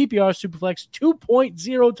PPR Superflex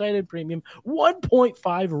 2.0 tight end premium,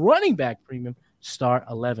 1.5 running back premium, star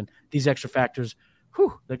 11. These extra factors,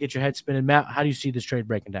 they'll get your head spinning. Matt, how do you see this trade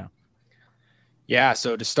breaking down? Yeah,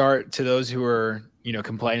 so to start, to those who are,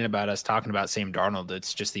 complaining about us talking about Sam Darnold,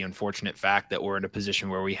 it's just the unfortunate fact that we're in a position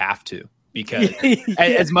where we have to. Because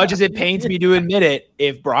as much as it pains me to admit it,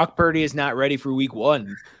 if Brock Purdy is not ready for week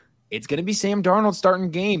 1, it's going to be Sam Darnold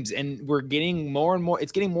starting games. And we're getting more and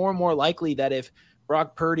more likely that if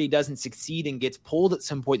Brock Purdy doesn't succeed and gets pulled at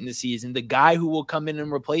some point in the season, the guy who will come in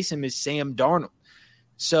and replace him is Sam Darnold.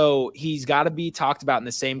 So he's got to be talked about in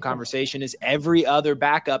the same conversation as every other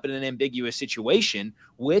backup in an ambiguous situation,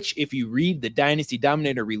 which if you read the Dynasty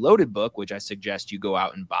Dominator Reloaded book, which I suggest you go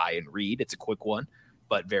out and buy and read, it's a quick one,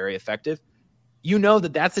 but very effective.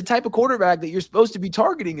 That's the type of quarterback that you're supposed to be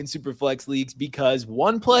targeting in Superflex leagues because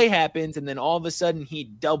one play happens and then all of a sudden he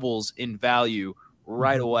doubles in value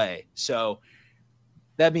right away. So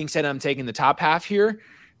that being said, I'm taking the top half here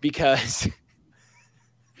because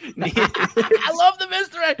I love the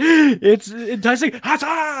mystery. It's enticing.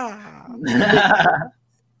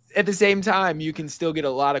 At the same time, you can still get a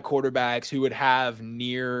lot of quarterbacks who would have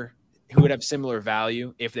similar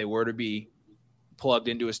value if they were to be plugged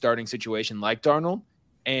into a starting situation like Darnold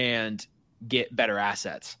and get better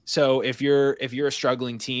assets. So if you're a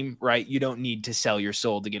struggling team, right, you don't need to sell your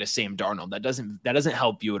soul to get a Sam Darnold. That doesn't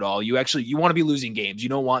help you at all. You want to be losing games. You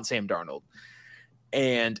don't want Sam Darnold.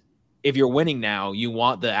 And if you're winning now, you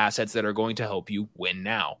want the assets that are going to help you win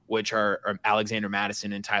now, which are Alexander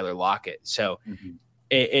Madison and Tyler Lockett. So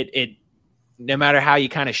it no matter how you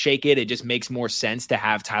kind of shake it, it just makes more sense to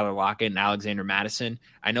have Tyler Lockett and Alexander Madison.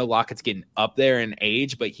 I know Lockett's getting up there in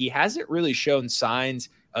age, but he hasn't really shown signs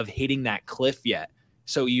of hitting that cliff yet.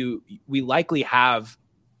 So we likely have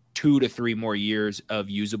 2 to 3 more years of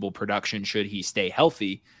usable production should he stay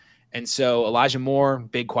healthy. And so Elijah Moore,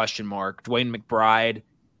 big question mark. Dwayne McBride,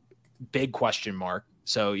 big question mark.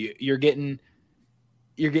 So you're getting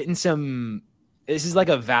some. This is like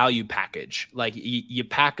a value package. Like you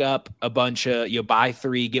pack up a bunch of, you buy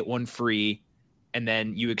 3, get 1 free, and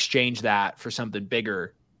then you exchange that for something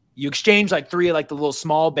bigger. You exchange like 3 of like the little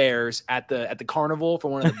small bears at the carnival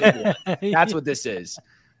for one of the big ones. That's what this is.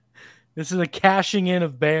 This is a cashing in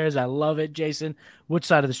of bears. I love it, Jason. Which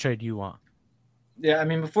side of this trade do you want? Yeah, I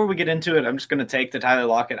mean, before we get into it, I'm just going to take the Tyler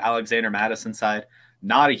Lockett, Alexander Madison side.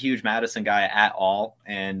 Not a huge Madison guy at all,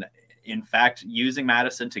 and in fact, using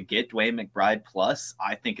Madison to get Dwayne McBride plus,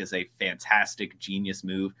 I think is a fantastic, genius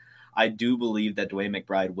move. I do believe that Dwayne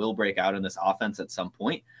McBride will break out in this offense at some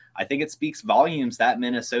point. I think it speaks volumes that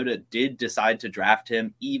Minnesota did decide to draft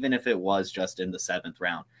him, even if it was just in the 7th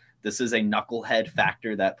round. This is a knucklehead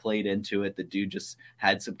factor that played into it. The dude just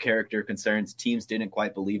had some character concerns. Teams didn't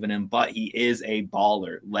quite believe in him, but he is a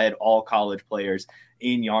baller, led all college players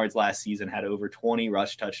in yards last season, had over 20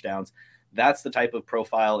 rush touchdowns. That's the type of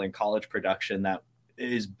profile in college production that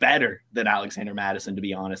is better than Alexander Madison, to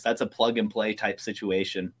be honest. That's a plug and play type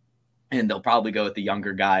situation. and they'll probably go with the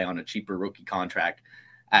younger guy on a cheaper rookie contract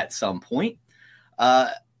at some point.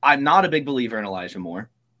 I'm not a big believer in Elijah Moore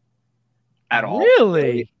at all.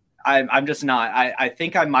 Really? I'm just not. I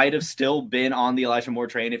think I might have still been on the Elijah Moore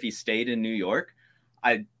train if he stayed in New York.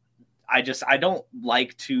 I don't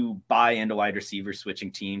like to buy into wide receivers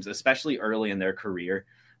switching teams, especially early in their career.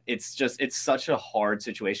 It's such a hard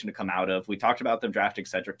situation to come out of. We talked about them drafting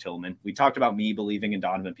Cedric Tillman. We talked about me believing in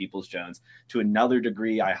Donovan Peoples-Jones. To another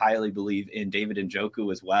degree, I highly believe in David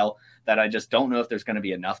Njoku as well, that I just don't know if there's going to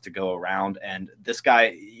be enough to go around. And this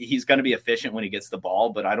guy, he's going to be efficient when he gets the ball,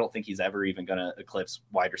 but I don't think he's ever even going to eclipse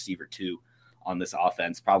wide receiver 2 on this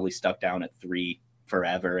offense, probably stuck down at 3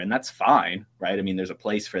 forever. And that's fine, right? I mean, there's a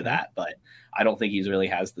place for that, but I don't think he really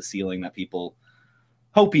has the ceiling that people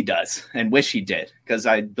hope he does and wish he did, because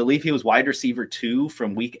I believe he was wide receiver 2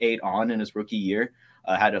 from week 8 on in his rookie year,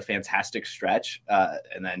 had a fantastic stretch,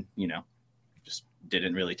 and then, just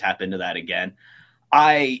didn't really tap into that again.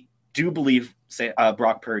 I do believe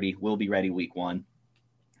Brock Purdy will be ready week 1,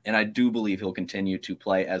 and I do believe he'll continue to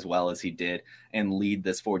play as well as he did and lead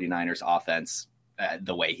this 49ers offense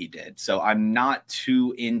the way he did. So I'm not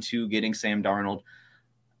too into getting Sam Darnold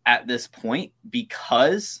at this point,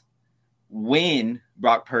 because when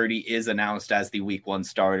Brock Purdy is announced as the week 1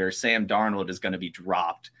 starter, Sam Darnold is going to be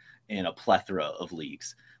dropped in a plethora of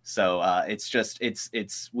leagues. So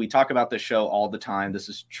we talk about this show all the time. This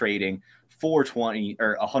is trading $420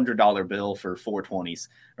 or $100 bill for $420s,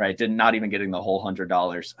 right? Not even getting the whole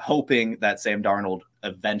 $100, hoping that Sam Darnold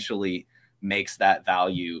eventually makes that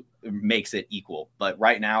value, makes it equal. But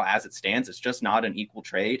right now, as it stands, it's just not an equal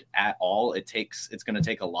trade at all. It's going to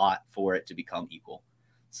take a lot for it to become equal.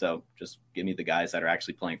 So just give me the guys that are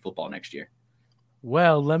actually playing football next year.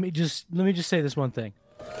 Well, let me just say this one thing.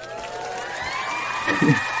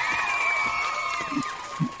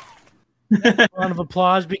 Round of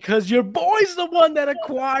applause, because your boy's the one that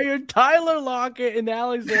acquired Tyler Lockett and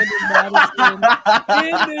Alexander Madison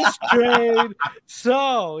in this trade.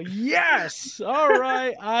 So, yes. All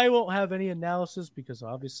right. I won't have any analysis, because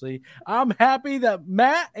obviously I'm happy that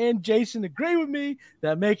Matt and Jason agree with me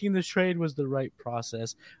that making this trade was the right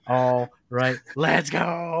process. All right. Let's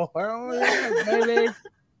go. Oh, yeah, baby.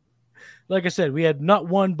 Like I said, we had not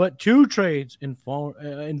one but 2 trades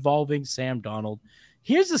involving Sam Darnold.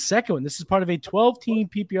 Here's the second one. This is part of a 12-team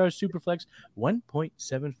PPR Superflex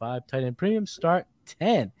 1.75 tight end premium start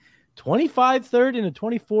 10. 25 third and a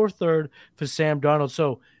 24 third for Sam Darnold.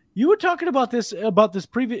 So you were talking about this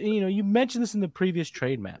previous, you mentioned this in the previous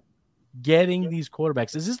trade, Matt. Getting these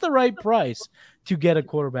quarterbacks. Is this the right price to get a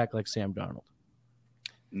quarterback like Sam Darnold?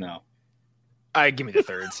 No. Give me the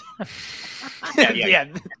thirds. yeah.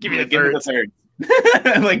 Give me the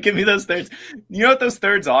thirds. Give me those thirds. You know what those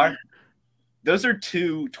thirds are? Those are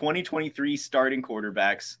 2 2023 starting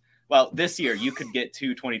quarterbacks. Well, this year you could get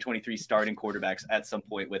 2 2023 starting quarterbacks at some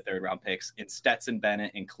point with 3rd-round picks in Stetson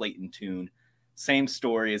Bennett and Clayton Tune. Same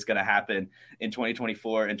story is going to happen in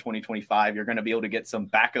 2024 and 2025. You're going to be able to get some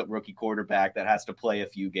backup rookie quarterback that has to play a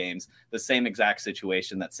few games. The same exact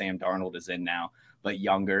situation that Sam Darnold is in now, but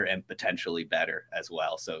younger and potentially better as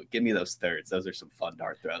well. So give me those thirds. Those are some fun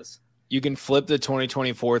dart throws. You can flip the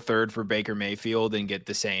 2024 third for Baker Mayfield and get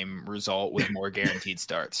the same result with more guaranteed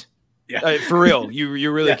starts. Yeah, for real.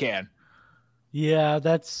 You really can. Yeah,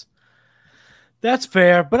 that's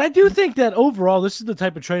fair. But I do think that overall, this is the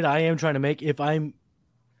type of trade I am trying to make if I'm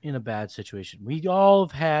in a bad situation. We all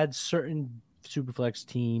have had certain Superflex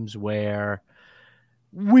teams where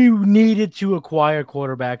we needed to acquire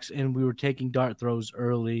quarterbacks and we were taking dart throws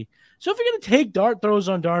early. So if you're going to take dart throws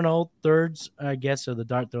on Darnold, thirds, I guess, are the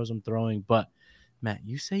dart throws I'm throwing. But, Matt,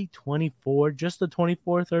 you say 24, just the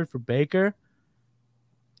 24 third for Baker?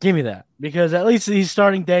 Give me that. Because at least he's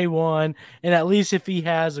starting day 1, and at least if he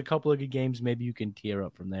has a couple of good games, maybe you can tear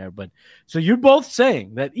up from there. But so you're both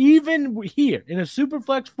saying that even here in a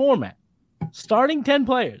Superflex format, starting 10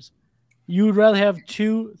 players, you would rather have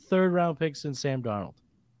 2 third-round picks than Sam Darnold.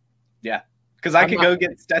 Yeah, because I could go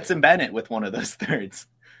get Stetson Bennett with one of those thirds.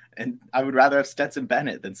 And I would rather have Stetson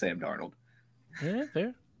Bennett than Sam Darnold. Yeah,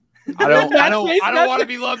 fair. I don't want to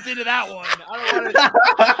be lumped into that one. I don't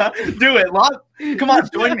want to do it. Come on,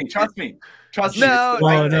 join me. Trust me.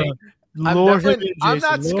 No. I'm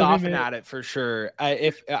not scoffing at it for sure.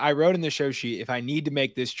 If I wrote in the show sheet, if I need to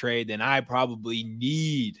make this trade, then I probably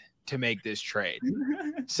need to make this trade.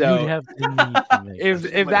 So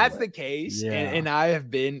if that's the case, and I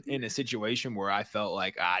have been in a situation where I felt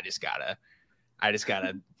like I just gotta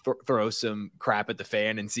throw some crap at the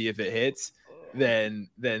fan and see if it hits, then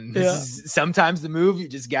this is sometimes the move you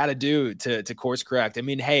just got to do to course correct. I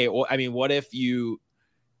mean, what if you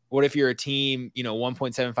What if you're a team,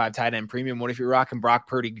 1.75 tight end premium? What if you're rocking Brock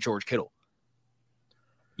Purdy, George Kittle?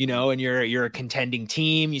 And you're a contending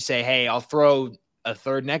team. You say, hey, I'll throw a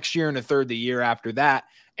third next year and a third the year after that,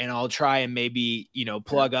 and I'll try and maybe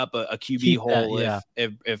plug up a QB hole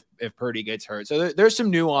if Purdy gets hurt. So there's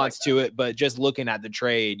some nuance to it, but just looking at the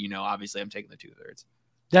trade, obviously I'm taking the 2/3.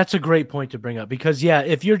 That's a great point to bring up because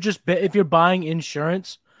if you're buying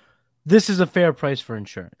insurance, this is a fair price for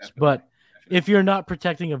insurance. Definitely. But if you're not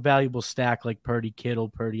protecting a valuable stack like Purdy, Kittle,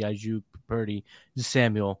 Purdy, Ayuk, Purdy,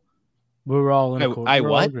 Samuel, we're all in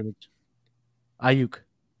agreement. Ayuk.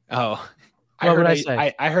 Oh, what would I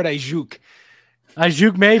say? I heard Ayuk.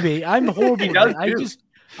 Ayuk, maybe. I'm horrible.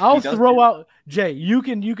 I'll throw out Jay. You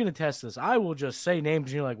can attest this. I will just say names,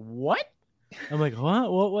 and you're like, what? I'm like,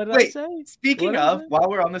 what? What did I say? Speaking of, while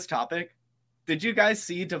we're on this topic, did you guys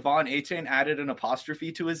see Devon Achane added an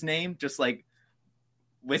apostrophe to his name, just like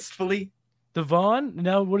wistfully? Devon?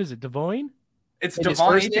 No, what is it? Devoyne? It's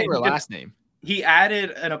Devon Achane. Name or last name? He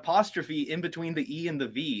added an apostrophe in between the E and the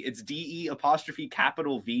V. It's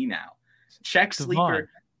DE''V now. Check Sleeper,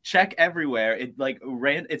 check everywhere.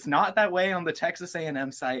 It's not that way on the Texas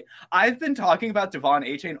A&M site. I've been talking about Devon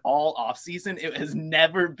Achane all offseason. It has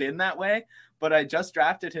never been that way, but I just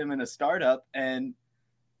drafted him in a startup and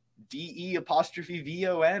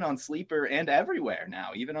DE''VON on Sleeper and everywhere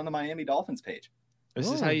now, even on the Miami Dolphins page. This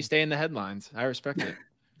is how you stay in the headlines. I respect it.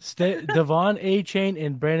 Devon Achane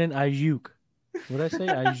and Brandon Ayuk. What did I say?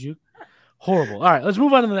 Ayuk? Horrible. All right, let's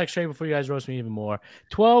move on to the next trade before you guys roast me even more.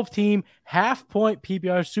 12-team, half-point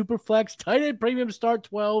PPR, Superflex, tight end premium start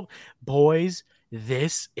 12. Boys,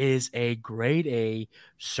 this is a grade A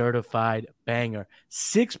certified banger.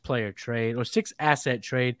 6-player trade or 6-asset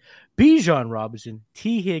trade. Bijan Robinson,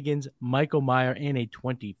 T. Higgins, Michael Mayer, and a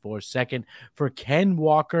 24-second for Ken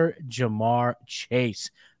Walker, Jamar Chase.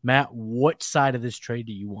 Matt, what side of this trade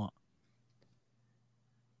do you want?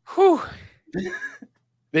 Whew.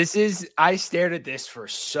 I stared at this for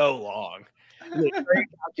so long. The trade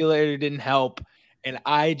calculator didn't help. And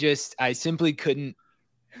I simply couldn't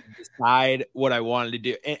decide what I wanted to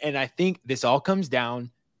do. And I think this all comes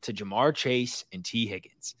down to Jamar Chase and T.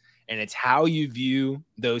 Higgins. And it's how you view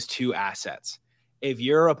those two assets. If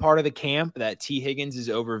you're a part of the camp that T. Higgins is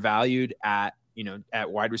overvalued at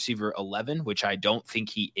wide receiver 11, which I don't think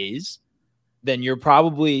he is, then you're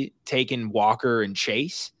probably taking Walker and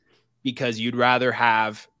Chase because you'd rather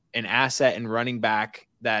have an asset and running back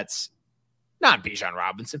that's not Bijan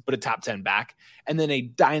Robinson, but a top 10 back, and then a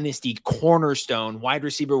dynasty cornerstone wide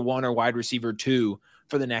receiver 1 or wide receiver 2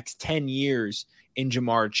 for the next 10 years in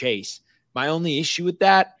Jamar Chase. My only issue with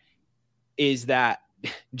that is that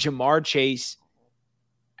Jamar Chase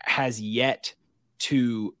has yet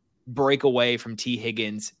to break away from T.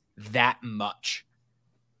 Higgins that much.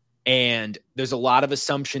 And there's a lot of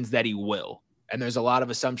assumptions that he will. And there's a lot of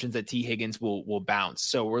assumptions that T. Higgins will bounce.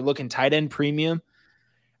 So we're looking tight end premium.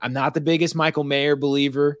 I'm not the biggest Michael Mayer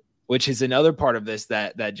believer, which is another part of this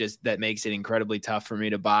that makes it incredibly tough for me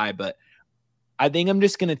to buy. But I think I'm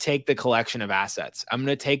just going to take the collection of assets. I'm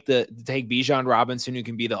going to take Bijan Robinson, who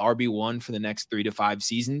can be the RB1 for the next 3 to 5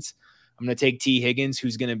 seasons. I'm going to take T. Higgins,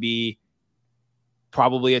 who's going to be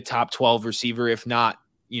probably a top 12 receiver, if not,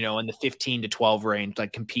 in the 15 to 12 range,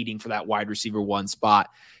 like competing for that wide receiver 1 spot.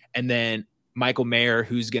 And then Michael Mayer,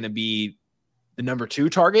 who's going to be the number 2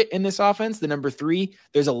 target in this offense, the number 3.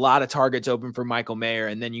 There's a lot of targets open for Michael Mayer.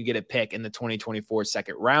 And then you get a pick in the 2024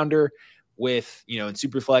 second rounder with, in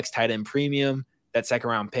Superflex tight end premium. That second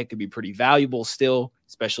round pick could be pretty valuable still,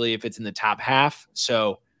 especially if it's in the top half.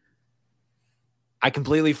 So I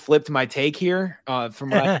completely flipped my take here from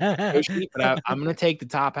what but I'm going to take the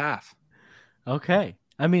top half. Okay.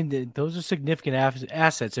 I mean, those are significant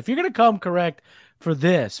assets. If you're going to come correct for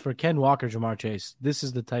Ken Walker, Jamar Chase, this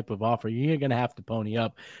is the type of offer you're going to have to pony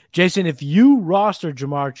up. Jason, if you roster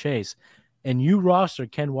Jamar Chase and you roster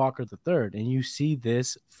Ken Walker III and you see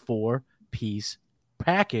this 4-piece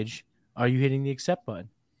package, are you hitting the accept button?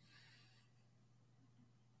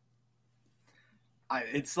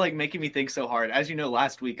 It's like making me think so hard. As you know,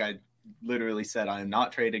 last week I literally said I am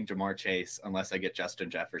not trading Jamar Chase unless I get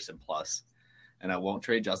Justin Jefferson plus. And I won't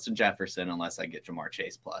trade Justin Jefferson unless I get Jamar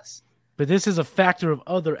Chase plus. But this is a factor of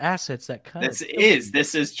other assets that kind This is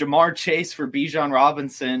Jamar Chase for Bijan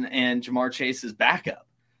Robinson and Jamar Chase's backup.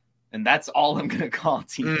 And that's all I'm going to call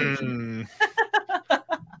T.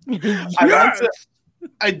 Yes!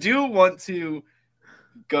 I do want to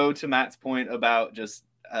go to Matt's point about just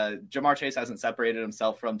Jamar Chase hasn't separated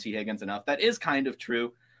himself from T. Higgins enough. That is kind of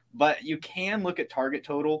true, but you can look at target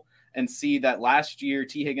total and see that last year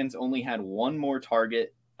T. Higgins only had one more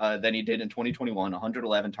target than he did in 2021,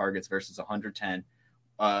 111 targets versus 110.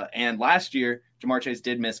 And last year, Jamar Chase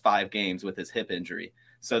did miss 5 games with his hip injury.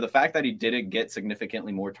 So the fact that he didn't get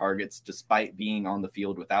significantly more targets despite being on the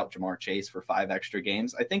field without Jamar Chase for 5 extra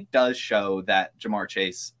games, I think does show that Jamar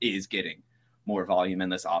Chase is getting more volume in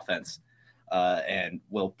this offense and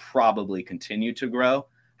will probably continue to grow.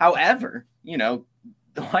 However, the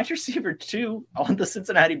wide receiver 2 on the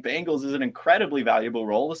Cincinnati Bengals is an incredibly valuable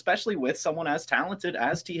role, especially with someone as talented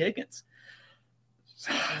as T. Higgins.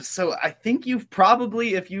 So I think you've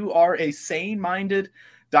probably, if you are a sane-minded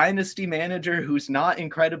dynasty manager who's not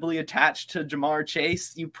incredibly attached to Jamar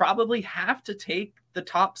Chase, you probably have to take the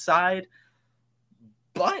top side.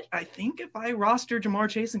 But I think if I roster Jamar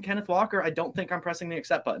Chase and Kenneth Walker, I don't think I'm pressing the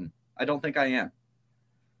accept button. I don't think I am.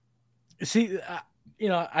 See, I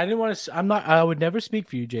didn't want to. I would never speak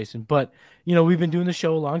for you, Jason. But we've been doing the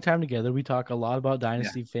show a long time together. We talk a lot about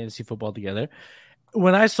dynasty fantasy football together.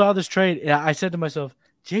 When I saw this trade, I said to myself,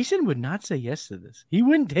 Jason would not say yes to this. He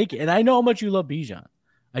wouldn't take it. And I know how much you love Bijan.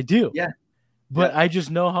 I do. Yeah. But I just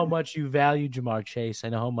know how much you value Jamar Chase. I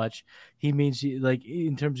know how much he means, like,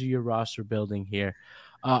 in terms of your roster building here.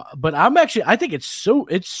 But I think it's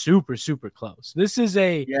super, super close. This is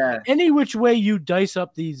any which way you dice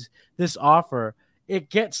up this offer, it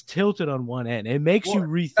gets tilted on one end. It makes you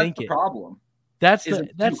rethink that's the it. Problem. That's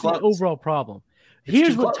the overall problem.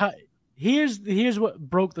 Here's what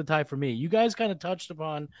broke the tie for me. You guys kind of touched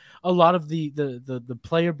upon a lot of the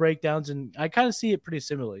player breakdowns, and I kind of see it pretty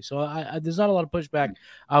similarly. So there's not a lot of pushback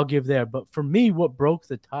I'll give there. But for me, what broke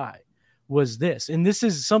the tie was this, and this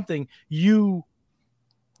is something you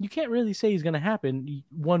can't really say is going to happen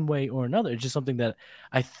one way or another. It's just something that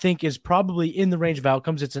I think is probably in the range of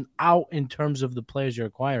outcomes. It's an out in terms of the players you're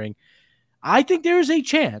acquiring. I think there is a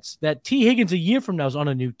chance that T. Higgins a year from now is on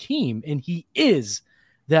a new team, and he is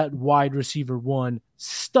that wide receiver 1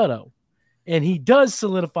 studdo. And he does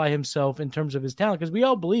solidify himself in terms of his talent, because we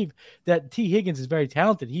all believe that T. Higgins is very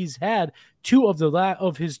talented. He's had 2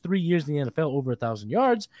 of his 3 years in the NFL over 1,000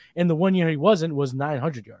 yards, and the 1 year he wasn't was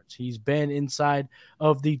 900 yards. He's been inside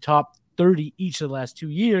of the top 30 each of the last 2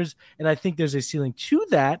 years, and I think there's a ceiling to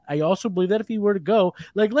that. I also believe that if he were to go,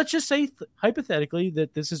 like, let's just say hypothetically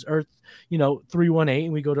that this is Earth, 318,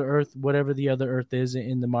 and we go to Earth, whatever the other Earth is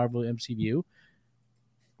in the Marvel MCU.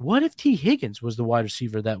 What if T. Higgins was the wide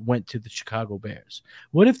receiver that went to the Chicago Bears?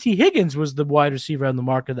 What if T. Higgins was the wide receiver on the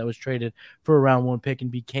market that was traded for a round 1 pick and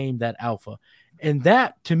became that alpha? And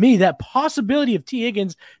that, to me, that possibility of T.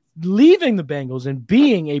 Higgins leaving the Bengals and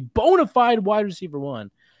being a bona fide wide receiver 1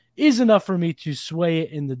 is enough for me to sway it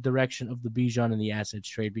in the direction of the Bijan and the assets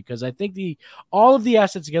trade, because I think all of the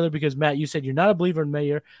assets together, because Matt, you said you're not a believer in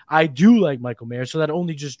Mayer. I do like Michael Mayer, so that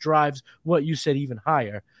only just drives what you said even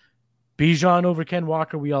higher. Bijan over Ken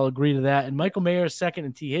Walker, we all agree to that. And Michael Mayer is second,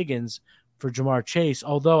 and T. Higgins for Jamar Chase.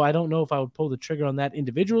 Although I don't know if I would pull the trigger on that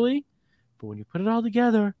individually, but when you put it all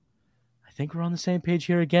together, I think we're on the same page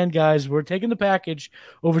here again, guys. We're taking the package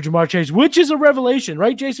over Jamar Chase, which is a revelation,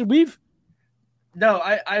 right, Jason? No,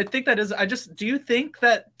 I think that is. Do you think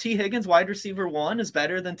that T. Higgins wide receiver 1 is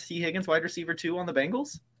better than T. Higgins wide receiver 2 on the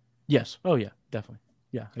Bengals? Yes. Oh yeah, definitely.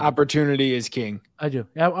 Yeah. Opportunity is king. I do.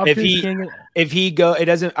 He got a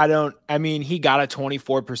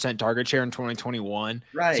 24% target share in 2021.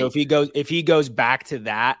 Right. So if he goes back to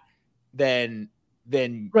that, then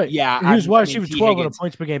right. Yeah. He was wide receiver 12 on a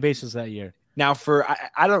points per game basis that year. Now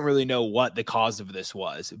I don't really know what the cause of this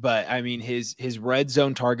was, but I mean his red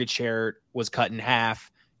zone target share was cut in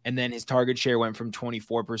half, and then his target share went from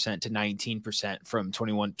 24% to 19% from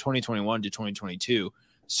 2021 to 2022.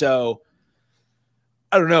 So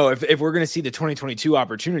I don't know if we're going to see the 2022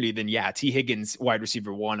 opportunity, then yeah, T. Higgins wide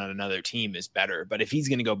receiver 1 on another team is better. But if he's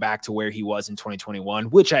going to go back to where he was in 2021,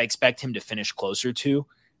 which I expect him to finish closer to,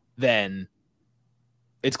 then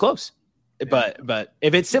it's close. Yeah. But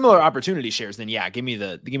if it's similar opportunity shares, then yeah, give me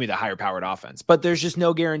the higher powered offense. But there's just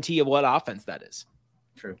no guarantee of what offense that is.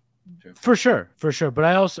 True. For sure.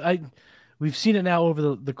 But we've seen it now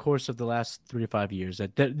over the course of the last 3 to 5 years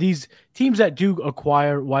that these teams that do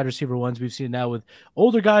acquire wide receiver 1s, we've seen it now with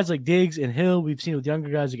older guys like Diggs and Hill. We've seen it with younger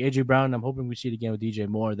guys like AJ Brown. And I'm hoping we see it again with DJ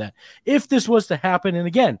Moore, that if this was to happen, and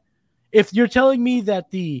again, if you're telling me that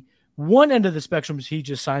the one end of the spectrum is he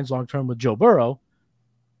just signs long-term with Joe Burrow,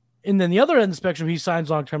 and then the other end of the spectrum, he signs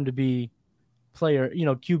long-term to be player,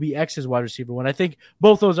 QBX's wide receiver 1. I think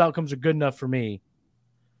both those outcomes are good enough for me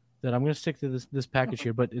that I'm going to stick to this package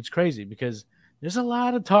here. But it's crazy because there's a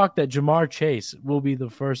lot of talk that Jamar Chase will be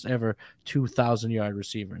the first ever 2,000-yard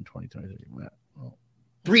receiver in 2023. Well,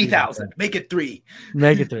 3,000. Make it 3.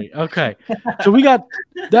 Make it 3. Okay. So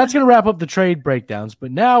that's going to wrap up the trade breakdowns.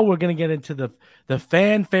 But now we're going to get into the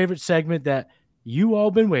fan favorite segment that you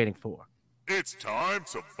all been waiting for. It's time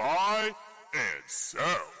to buy and sell.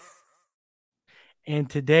 And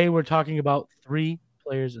today we're talking about 3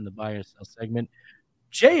 players in the buy or sell segment: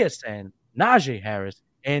 JSN, Najee Harris,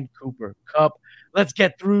 and Cooper Kupp. Let's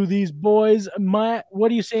get through these boys. Matt,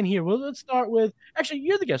 what are you saying here? Well, let's start with, actually,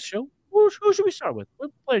 you're the guest show. Who should we start with?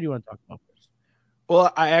 What player do you want to talk about first?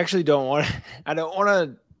 Well, I actually don't want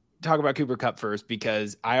to talk about Cooper Kupp first,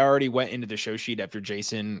 because I already went into the show sheet after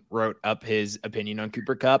Jason wrote up his opinion on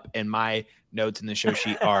Cooper Kupp, and my notes in the show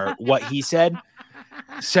sheet are what he said.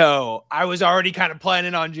 So I was already kind of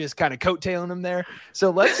planning on just kind of coattailing him there.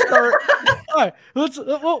 So let's start. All right, why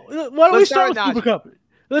don't we start with Cooper Kupp?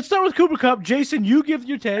 Let's start with Cooper Kupp. Jason, you give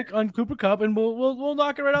your take on Cooper Kupp, and we'll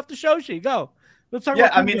knock it right off the show sheet. Go. Let's talk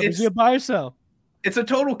about Cooper Kupp. Is he a buy or sell? It's a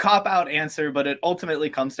total cop-out answer, but it ultimately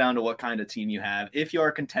comes down to what kind of team you have. If you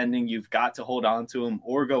are contending, you've got to hold on to him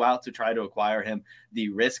or go out to try to acquire him. The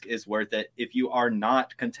risk is worth it. If you are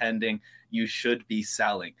not contending, you should be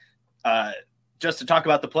selling. Just to talk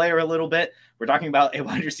about the player a little bit, we're talking about a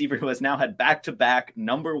wide receiver who has now had back-to-back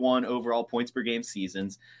number 1 overall points per game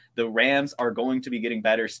seasons. The Rams are going to be getting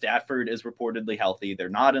better. Stafford is reportedly healthy. They're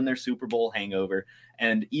not in their Super Bowl hangover.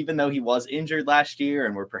 And even though he was injured last year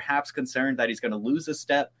and we're perhaps concerned that he's going to lose a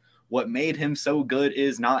step, what made him so good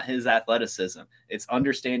is not his athleticism. It's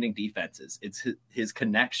understanding defenses. It's his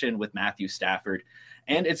connection with Matthew Stafford.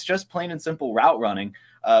 And it's just plain and simple route running,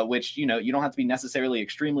 which, you don't have to be necessarily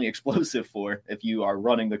extremely explosive for if you are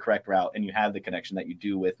running the correct route and you have the connection that you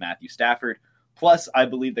do with Matthew Stafford. Plus, I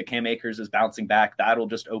believe that Cam Akers is bouncing back. That'll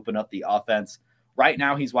just open up the offense. Right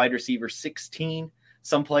now, he's wide receiver 16.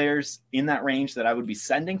 Some players in that range that I would be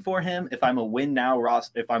sending for him if I'm winning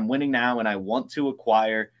now and I want to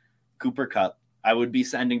acquire Cooper Kupp, I would be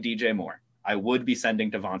sending DJ Moore. I would be sending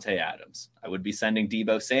Devontae Adams. I would be sending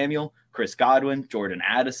Deebo Samuel, Chris Godwin, Jordan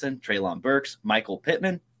Addison, Treylon Burks, Michael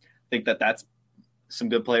Pittman. I think that's some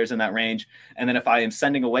good players in that range. And then if I am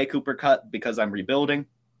sending away Cooper Kupp because I'm rebuilding,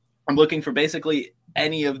 I'm looking for basically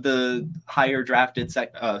any of the higher drafted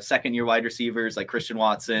second-year wide receivers like Christian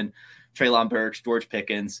Watson, Treylon Burks, George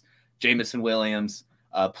Pickens, Jamison Williams,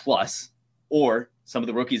 plus, or some of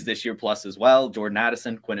the rookies this year plus as well, Jordan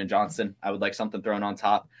Addison, Quentin Johnson. I would like something thrown on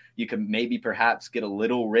top. You can maybe perhaps get a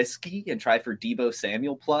little risky and try for Deebo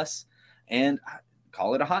Samuel plus, and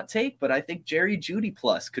call it a hot take, but I think Jerry Jeudy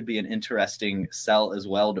plus could be an interesting sell as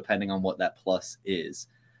well, depending on what that plus is.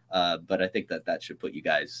 But I think that should put you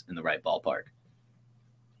guys in the right ballpark.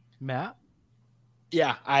 Matt?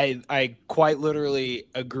 Yeah, I quite literally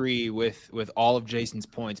agree with all of Jason's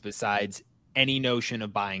points besides any notion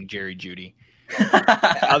of buying Jerry Jeudy.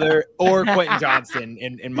 Or Quentin Johnson,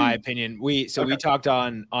 in my opinion. We talked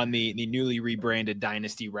on the newly rebranded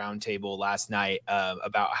Dynasty Roundtable last night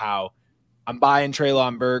about how I'm buying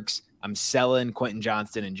Treylon Burks, I'm selling Quentin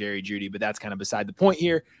Johnston and Jerry Jeudy, but that's kind of beside the point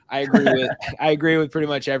here. I agree with pretty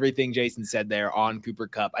much everything Jason said there on Cooper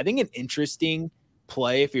Kupp. I think an interesting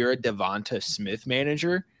play if you're a Devonta Smith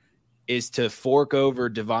manager is to fork over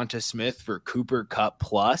Devonta Smith for Cooper Kupp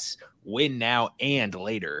plus, win now and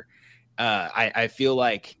later. I feel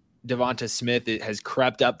like Devonta Smith has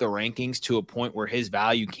crept up the rankings to a point where his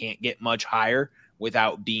value can't get much higher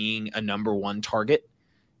without being a number 1 target.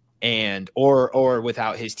 Or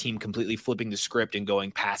without his team completely flipping the script and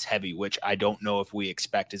going pass heavy, which I don't know if we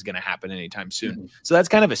expect is going to happen anytime soon. Mm-hmm. So that's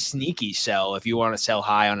kind of a sneaky sell if you want to sell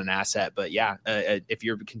high on an asset. But yeah, if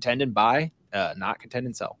you're contending buy, not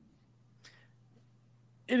contending sell.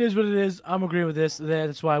 It is what it is. I'm agreeing with this.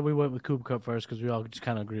 That's why we went with Cooper Kupp first, because we all just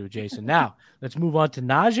kind of agree with Jason. Now, let's move on to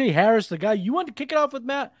Najee Harris, the guy you want to kick it off with,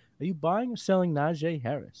 Matt. Are you buying or selling Najee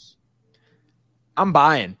Harris? I'm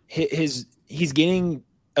buying. He's getting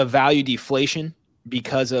a value deflation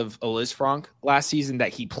because of Lisfranc last season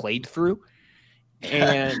that he played through.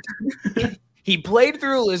 And he played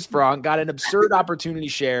through Lisfranc, got an absurd opportunity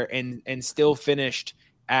share, and still finished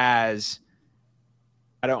as,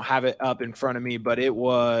 I don't have it up in front of me, but it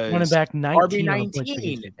was running back 19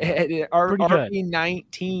 RB19.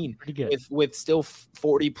 RB19 pretty good. With still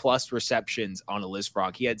 40 plus receptions on a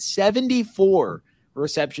Lisfranc. He had 74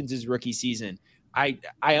 receptions his rookie season. I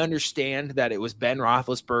understand that it was Ben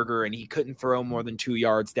Roethlisberger and he couldn't throw more than 2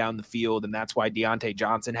 yards down the field, and that's why Deontay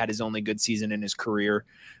Johnson had his only good season in his career.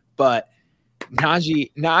 But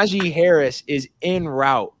Najee Harris is en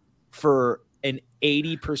route for an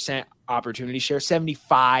 80% opportunity share,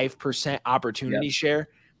 75% opportunity share.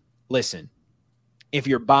 Listen, if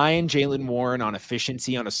you're buying Jaylen Warren on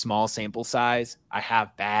efficiency on a small sample size, I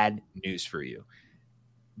have bad news for you.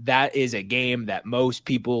 That is a game that most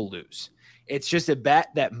people lose. It's just a bet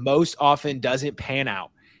that most often doesn't pan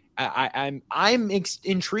out. I'm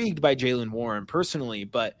intrigued by Jaylen Warren personally,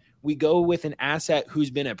 but we go with an asset who's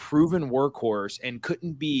been a proven workhorse and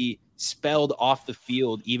couldn't be spelled off the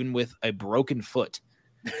field even with a broken foot.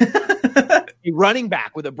 A running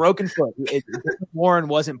back with a broken foot. Warren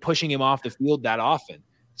wasn't pushing him off the field that often.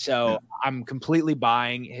 So I'm completely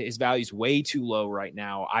buying. His value's way too low right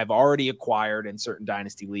now. I've already acquired in certain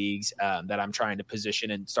dynasty leagues that I'm trying to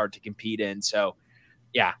position and start to compete in. So,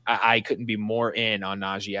 yeah, I couldn't be more in on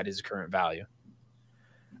Najee at his current value.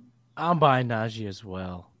 I'm buying Najee as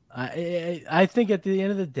well. I think at the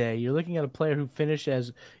end of the day, you're looking at a player who finished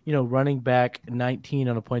as, running back 19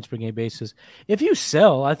 on a points per game basis. If you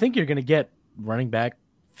sell, I think you're going to get running back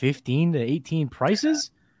 15 to 18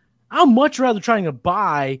 prices. I'm much rather trying to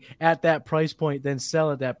buy at that price point than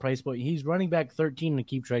sell at that price point. He's running back 13 in a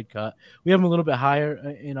keep trade cut. We have him a little bit higher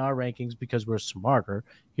in our rankings because we're smarter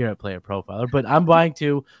here at Player Profiler. But I'm buying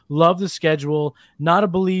too. Love the schedule. Not a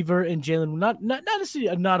believer in Jalen. Not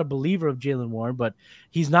necessarily not a believer of Jalen Warren, but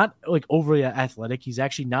he's not like overly athletic. He's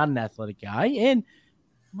actually not an athletic guy. And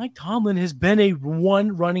Mike Tomlin has been a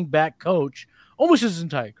one running back coach almost his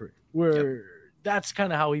entire career. That's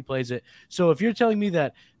kind of how he plays it. So if you're telling me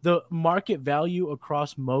that the market value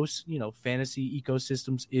across most, fantasy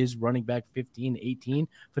ecosystems is running back 15, 18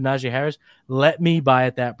 for Najee Harris, let me buy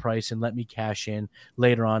at that price and let me cash in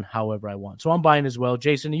later on however I want. So I'm buying as well.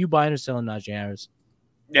 Jason, are you buying or selling Najee Harris?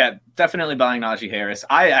 Yeah, definitely buying Najee Harris.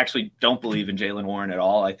 I actually don't believe in Jalen Warren at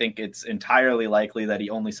all. I think it's entirely likely that he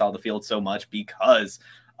only saw the field so much because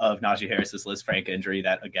of Najee Harris's Liz Frank injury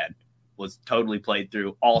that, again, was totally played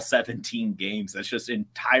through all 17 games. That's just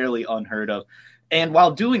entirely unheard of. And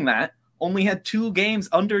while doing that, only had 2 games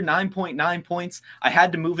under 9.9 points. I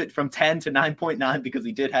had to move it from 10 to 9.9 because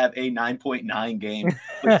he did have a 9.9 game,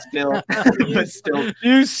 but still.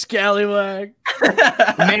 You scallywag.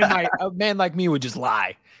 A man like me would just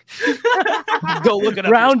lie. Go look it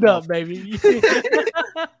up. Round up, baby.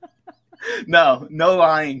 No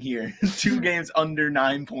lying here. 2 games under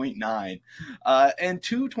 9.9, and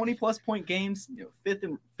 2 20-plus point games. Fifth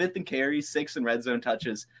in carries, 6th in red zone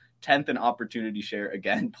touches, 10th in opportunity share.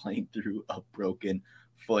 Again, playing through a broken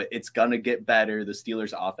foot. It's gonna get better. The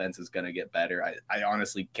Steelers' offense is gonna get better. I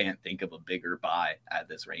honestly can't think of a bigger buy at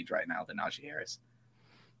this range right now than Najee Harris.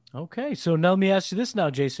 Okay, so now let me ask you this now,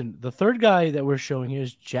 Jason. The third guy that we're showing here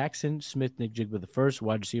is Jackson Smith-Njigba, the first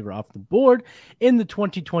wide receiver off the board in the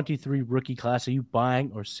 2023 rookie class. Are you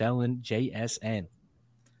buying or selling JSN?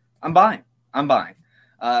 I'm buying.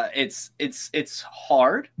 It's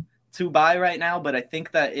hard to buy right now, but I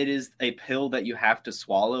think that it is a pill that you have to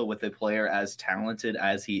swallow with a player as talented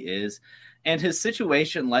as he is. And his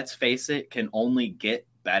situation, let's face it, can only get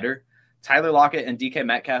better. Tyler Lockett and DK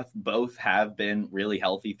Metcalf both have been really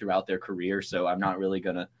healthy throughout their career, so I'm not really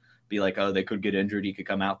going to be like, oh, they could get injured, he could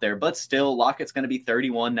come out there. But still, Lockett's going to be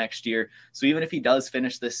 31 next year, so even if he does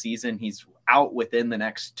finish this season, he's out within the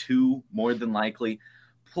next 2, more than likely.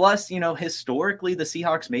 Plus, historically, the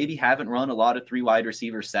Seahawks maybe haven't run a lot of 3 wide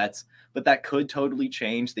receiver sets, but that could totally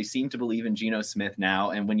change. They seem to believe in Geno Smith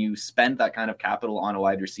now, and when you spend that kind of capital on a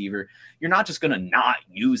wide receiver, you're not just going to not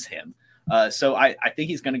use him. So I think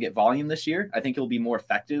he's going to get volume this year. I think he'll be more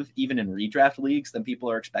effective even in redraft leagues than people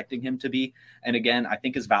are expecting him to be. And again, I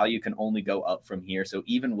think his value can only go up from here. So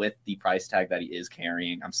even with the price tag that he is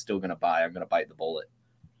carrying, I'm still going to buy. I'm going to bite the bullet.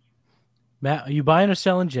 Matt, are you buying or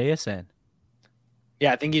selling JSN?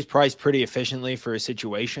 Yeah, I think he's priced pretty efficiently for a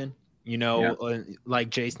situation. Like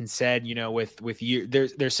Jason said, with year,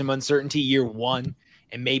 there's some uncertainty year 1.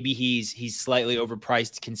 And maybe he's slightly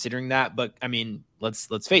overpriced considering that. But I mean, let's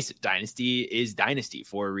face it, Dynasty is Dynasty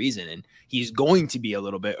for a reason. And he's going to be a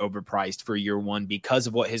little bit overpriced for year 1 because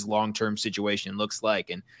of what his long-term situation looks like.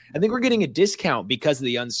 And I think we're getting a discount because of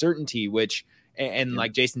the uncertainty, which, and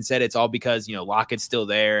like Jason said, it's all because, Lockett's still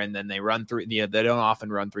there. And then they run through, they don't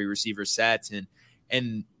often run 3 receiver sets.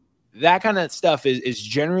 And that kind of stuff is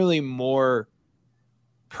generally more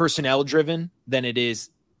personnel driven than it is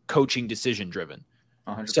coaching decision driven.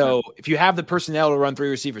 100%. So if you have the personnel to run 3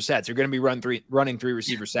 receiver sets, you're going to be running 3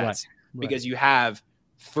 receiver sets because you have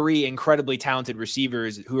 3 incredibly talented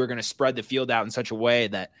receivers who are going to spread the field out in such a way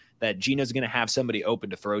that Geno's going to have somebody open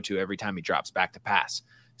to throw to every time he drops back to pass.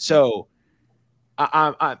 So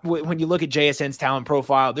when you look at JSN's talent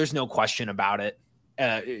profile, there's no question about it.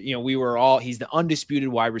 He's the undisputed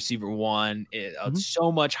wide receiver 1.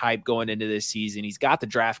 So much hype going into this season. He's got the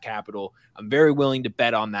draft capital. I'm very willing to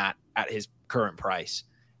bet on that at his current price.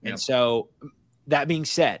 And so that being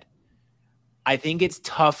said, I think it's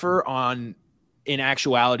tougher in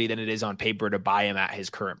actuality than it is on paper to buy him at his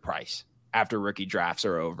current price after rookie drafts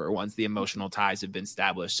are over, once the emotional ties have been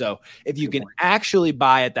established. So if you can actually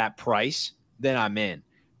buy at that price, then I'm in.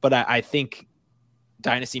 But I think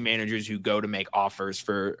dynasty managers who go to make offers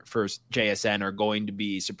for JSN are going to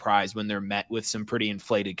be surprised when they're met with some pretty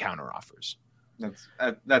inflated counter offers.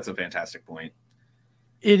 That's a fantastic point.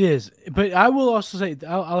 It is, but I will also say,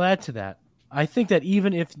 I'll add to that. I think that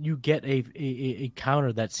even if you get a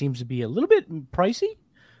counter that seems to be a little bit pricey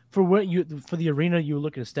for the arena you're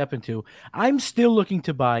looking to step into, I'm still looking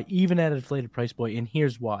to buy even at an inflated price point, and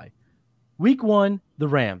here's why. Week 1, the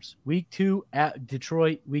Rams. Week 2 at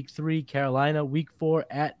Detroit. Week 3, Carolina. Week 4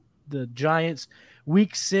 at the Giants.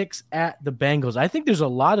 Week 6 at the Bengals. I think there's a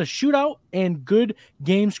lot of shootout and good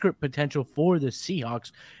game script potential for the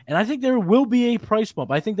Seahawks, and I think there will be a price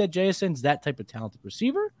bump. I think that JSN's that type of talented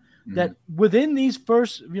receiver that within these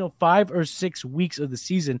first 5 or 6 weeks of the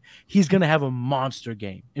season, he's going to have a monster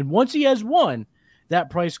game. And once he has one,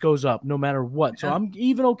 that price goes up no matter what. So I'm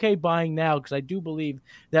even okay buying now because I do believe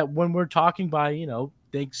that when we're talking by,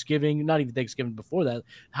 Thanksgiving, not even Thanksgiving before that,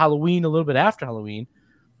 Halloween, a little bit after Halloween,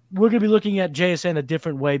 we're going to be looking at JSN a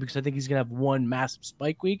different way because I think he's going to have one massive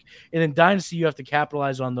spike week. And in Dynasty, you have to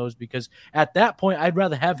capitalize on those because at that point, I'd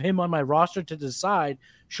rather have him on my roster to decide,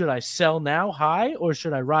 should I sell now high or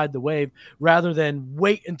should I ride the wave rather than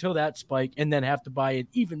wait until that spike and then have to buy an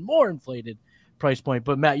even more inflated price point.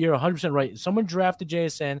 But Matt, you're 100% right. Someone drafted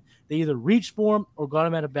JSN, they either reached for him or got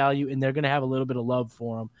him at a value, and they're going to have a little bit of love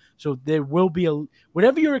for him. So there will be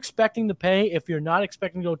whatever you're expecting to pay. If you're not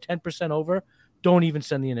expecting to go 10% over, don't even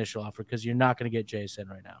send the initial offer because you're not going to get JSN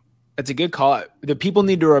right now. That's a good call. The people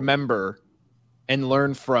need to remember and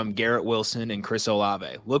learn from Garrett Wilson and Chris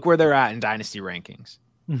Olave. Look where they're at in dynasty rankings.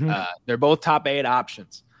 They're both top 8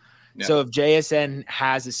 options. Yeah. So if JSN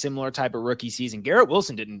has a similar type of rookie season, Garrett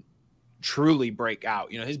Wilson didn't truly break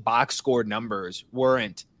out. His box score numbers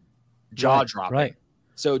weren't jaw-dropping. Right.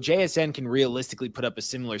 So JSN can realistically put up a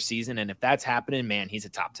similar season, and if that's happening, man, he's a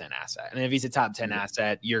top 10 asset. And if he's a top 10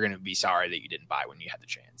 asset, you're going to be sorry that you didn't buy when you had the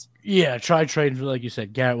chance. Yeah, try trading for, like you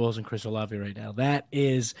said, Garrett Wilson, Chris Olave right now. That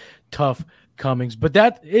is tough comings. But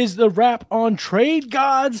that is the wrap on Trade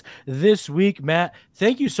Gods this week. Matt,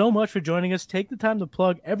 thank you so much for joining us. Take the time to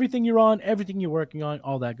plug everything you're on, everything you're working on,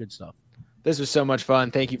 all that good stuff. This was so much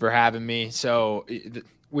fun. Thank you for having me. So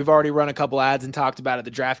we've already run a couple ads and talked about it.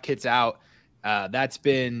 The draft kit's out. That's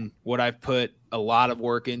been what I've put a lot of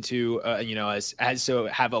work into, as so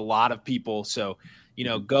have a lot of people. So,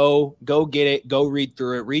 go get it, go read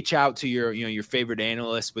through it, reach out to your favorite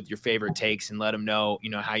analysts with your favorite takes and let them know,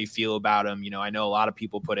 how you feel about them. I know a lot of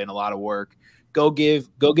people put in a lot of work. Go give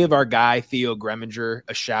our guy, Theo Greminger,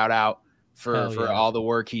 a shout out for all the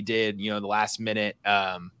work he did, the last minute,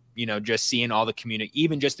 just seeing all the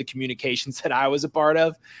even just the communications that I was a part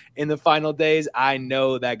of in the final days, I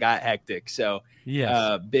know that got hectic. So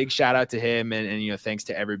big shout out to him. And thanks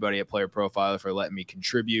to everybody at Player Profiler for letting me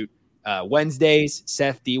contribute. Wednesdays,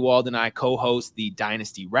 Seth Dewald and I co-host the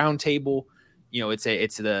Dynasty Roundtable.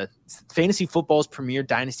 It's the fantasy football's premier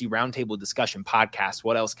Dynasty Roundtable discussion podcast.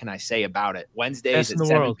 What else can I say about it? Wednesdays at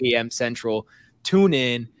 7 p.m. Central. Tune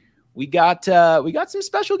in. We got some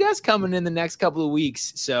special guests coming in the next couple of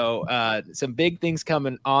weeks. So some big things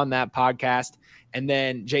coming on that podcast. And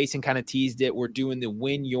then Jason kind of teased it. We're doing the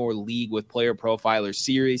Win Your League with Player Profiler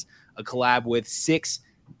series, a collab with six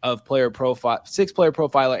player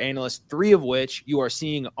profiler analysts, 3 of which you are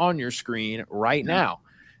seeing on your screen right now.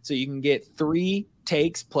 So you can get 3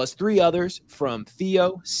 takes plus 3 others from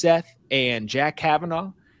Theo, Seth, and Jack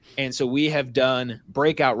Kavanaugh. And so we have done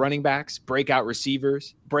breakout running backs, breakout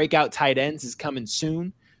receivers, breakout tight ends is coming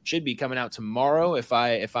soon. Should be coming out tomorrow if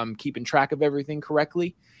I'm keeping track of everything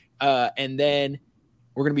correctly. And then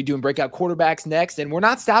we're going to be doing breakout quarterbacks next, and we're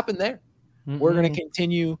not stopping there. We're going to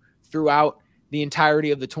continue throughout the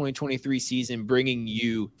entirety of the 2023 season, bringing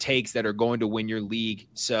you takes that are going to win your league.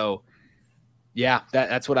 So yeah,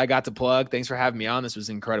 that's what I got to plug. Thanks for having me on. This was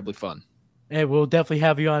incredibly fun. Hey, we'll definitely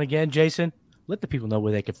have you on again, Jason. Let the people know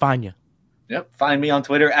where they can find you. Yep. Find me on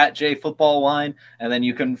Twitter at JFootballWine. And then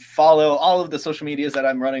you can follow all of the social medias that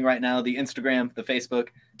I'm running right now, the Instagram, the Facebook,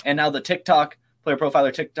 and now the TikTok, Player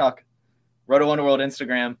Profiler TikTok, Roto Underworld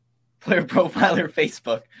Instagram, Player Profiler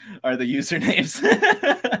Facebook are the usernames.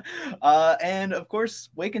 And of course,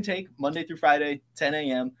 Wake and Take Monday through Friday, 10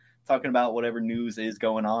 a.m., talking about whatever news is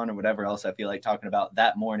going on or whatever else I feel like talking about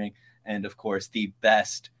that morning. And of course, the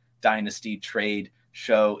best Dynasty trade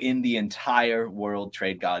show in the entire world,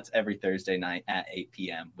 Trade Gods, every Thursday night at 8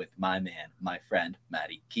 p.m. with my man, my friend,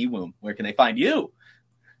 Matty Kiwoom. Where can they find you?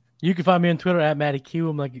 You can find me on Twitter at Matty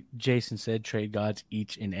Kiwum. Like Jason said, Trade Gods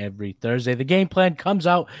each and every Thursday. The game plan comes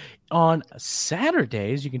out on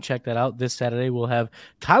Saturdays. You can check that out. This Saturday, we'll have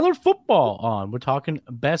Tyler Football on. We're talking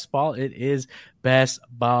best ball. It is best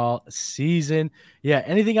ball season. Yeah,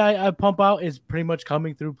 anything I pump out is pretty much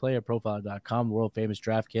coming through playerprofiler.com, world famous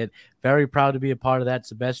draft kit. Very proud to be a part of that. It's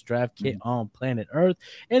the best draft kit on planet Earth.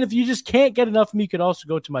 And if you just can't get enough of me, you could also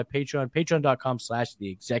go to my Patreon, patreon.com/the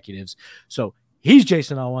executives. So he's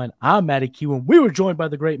Jason Alwine. I'm Matty Kiwum. We were joined by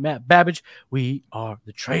the great Matt Babich. We are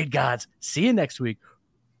the Trade Gods. See you next week.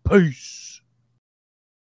 Peace.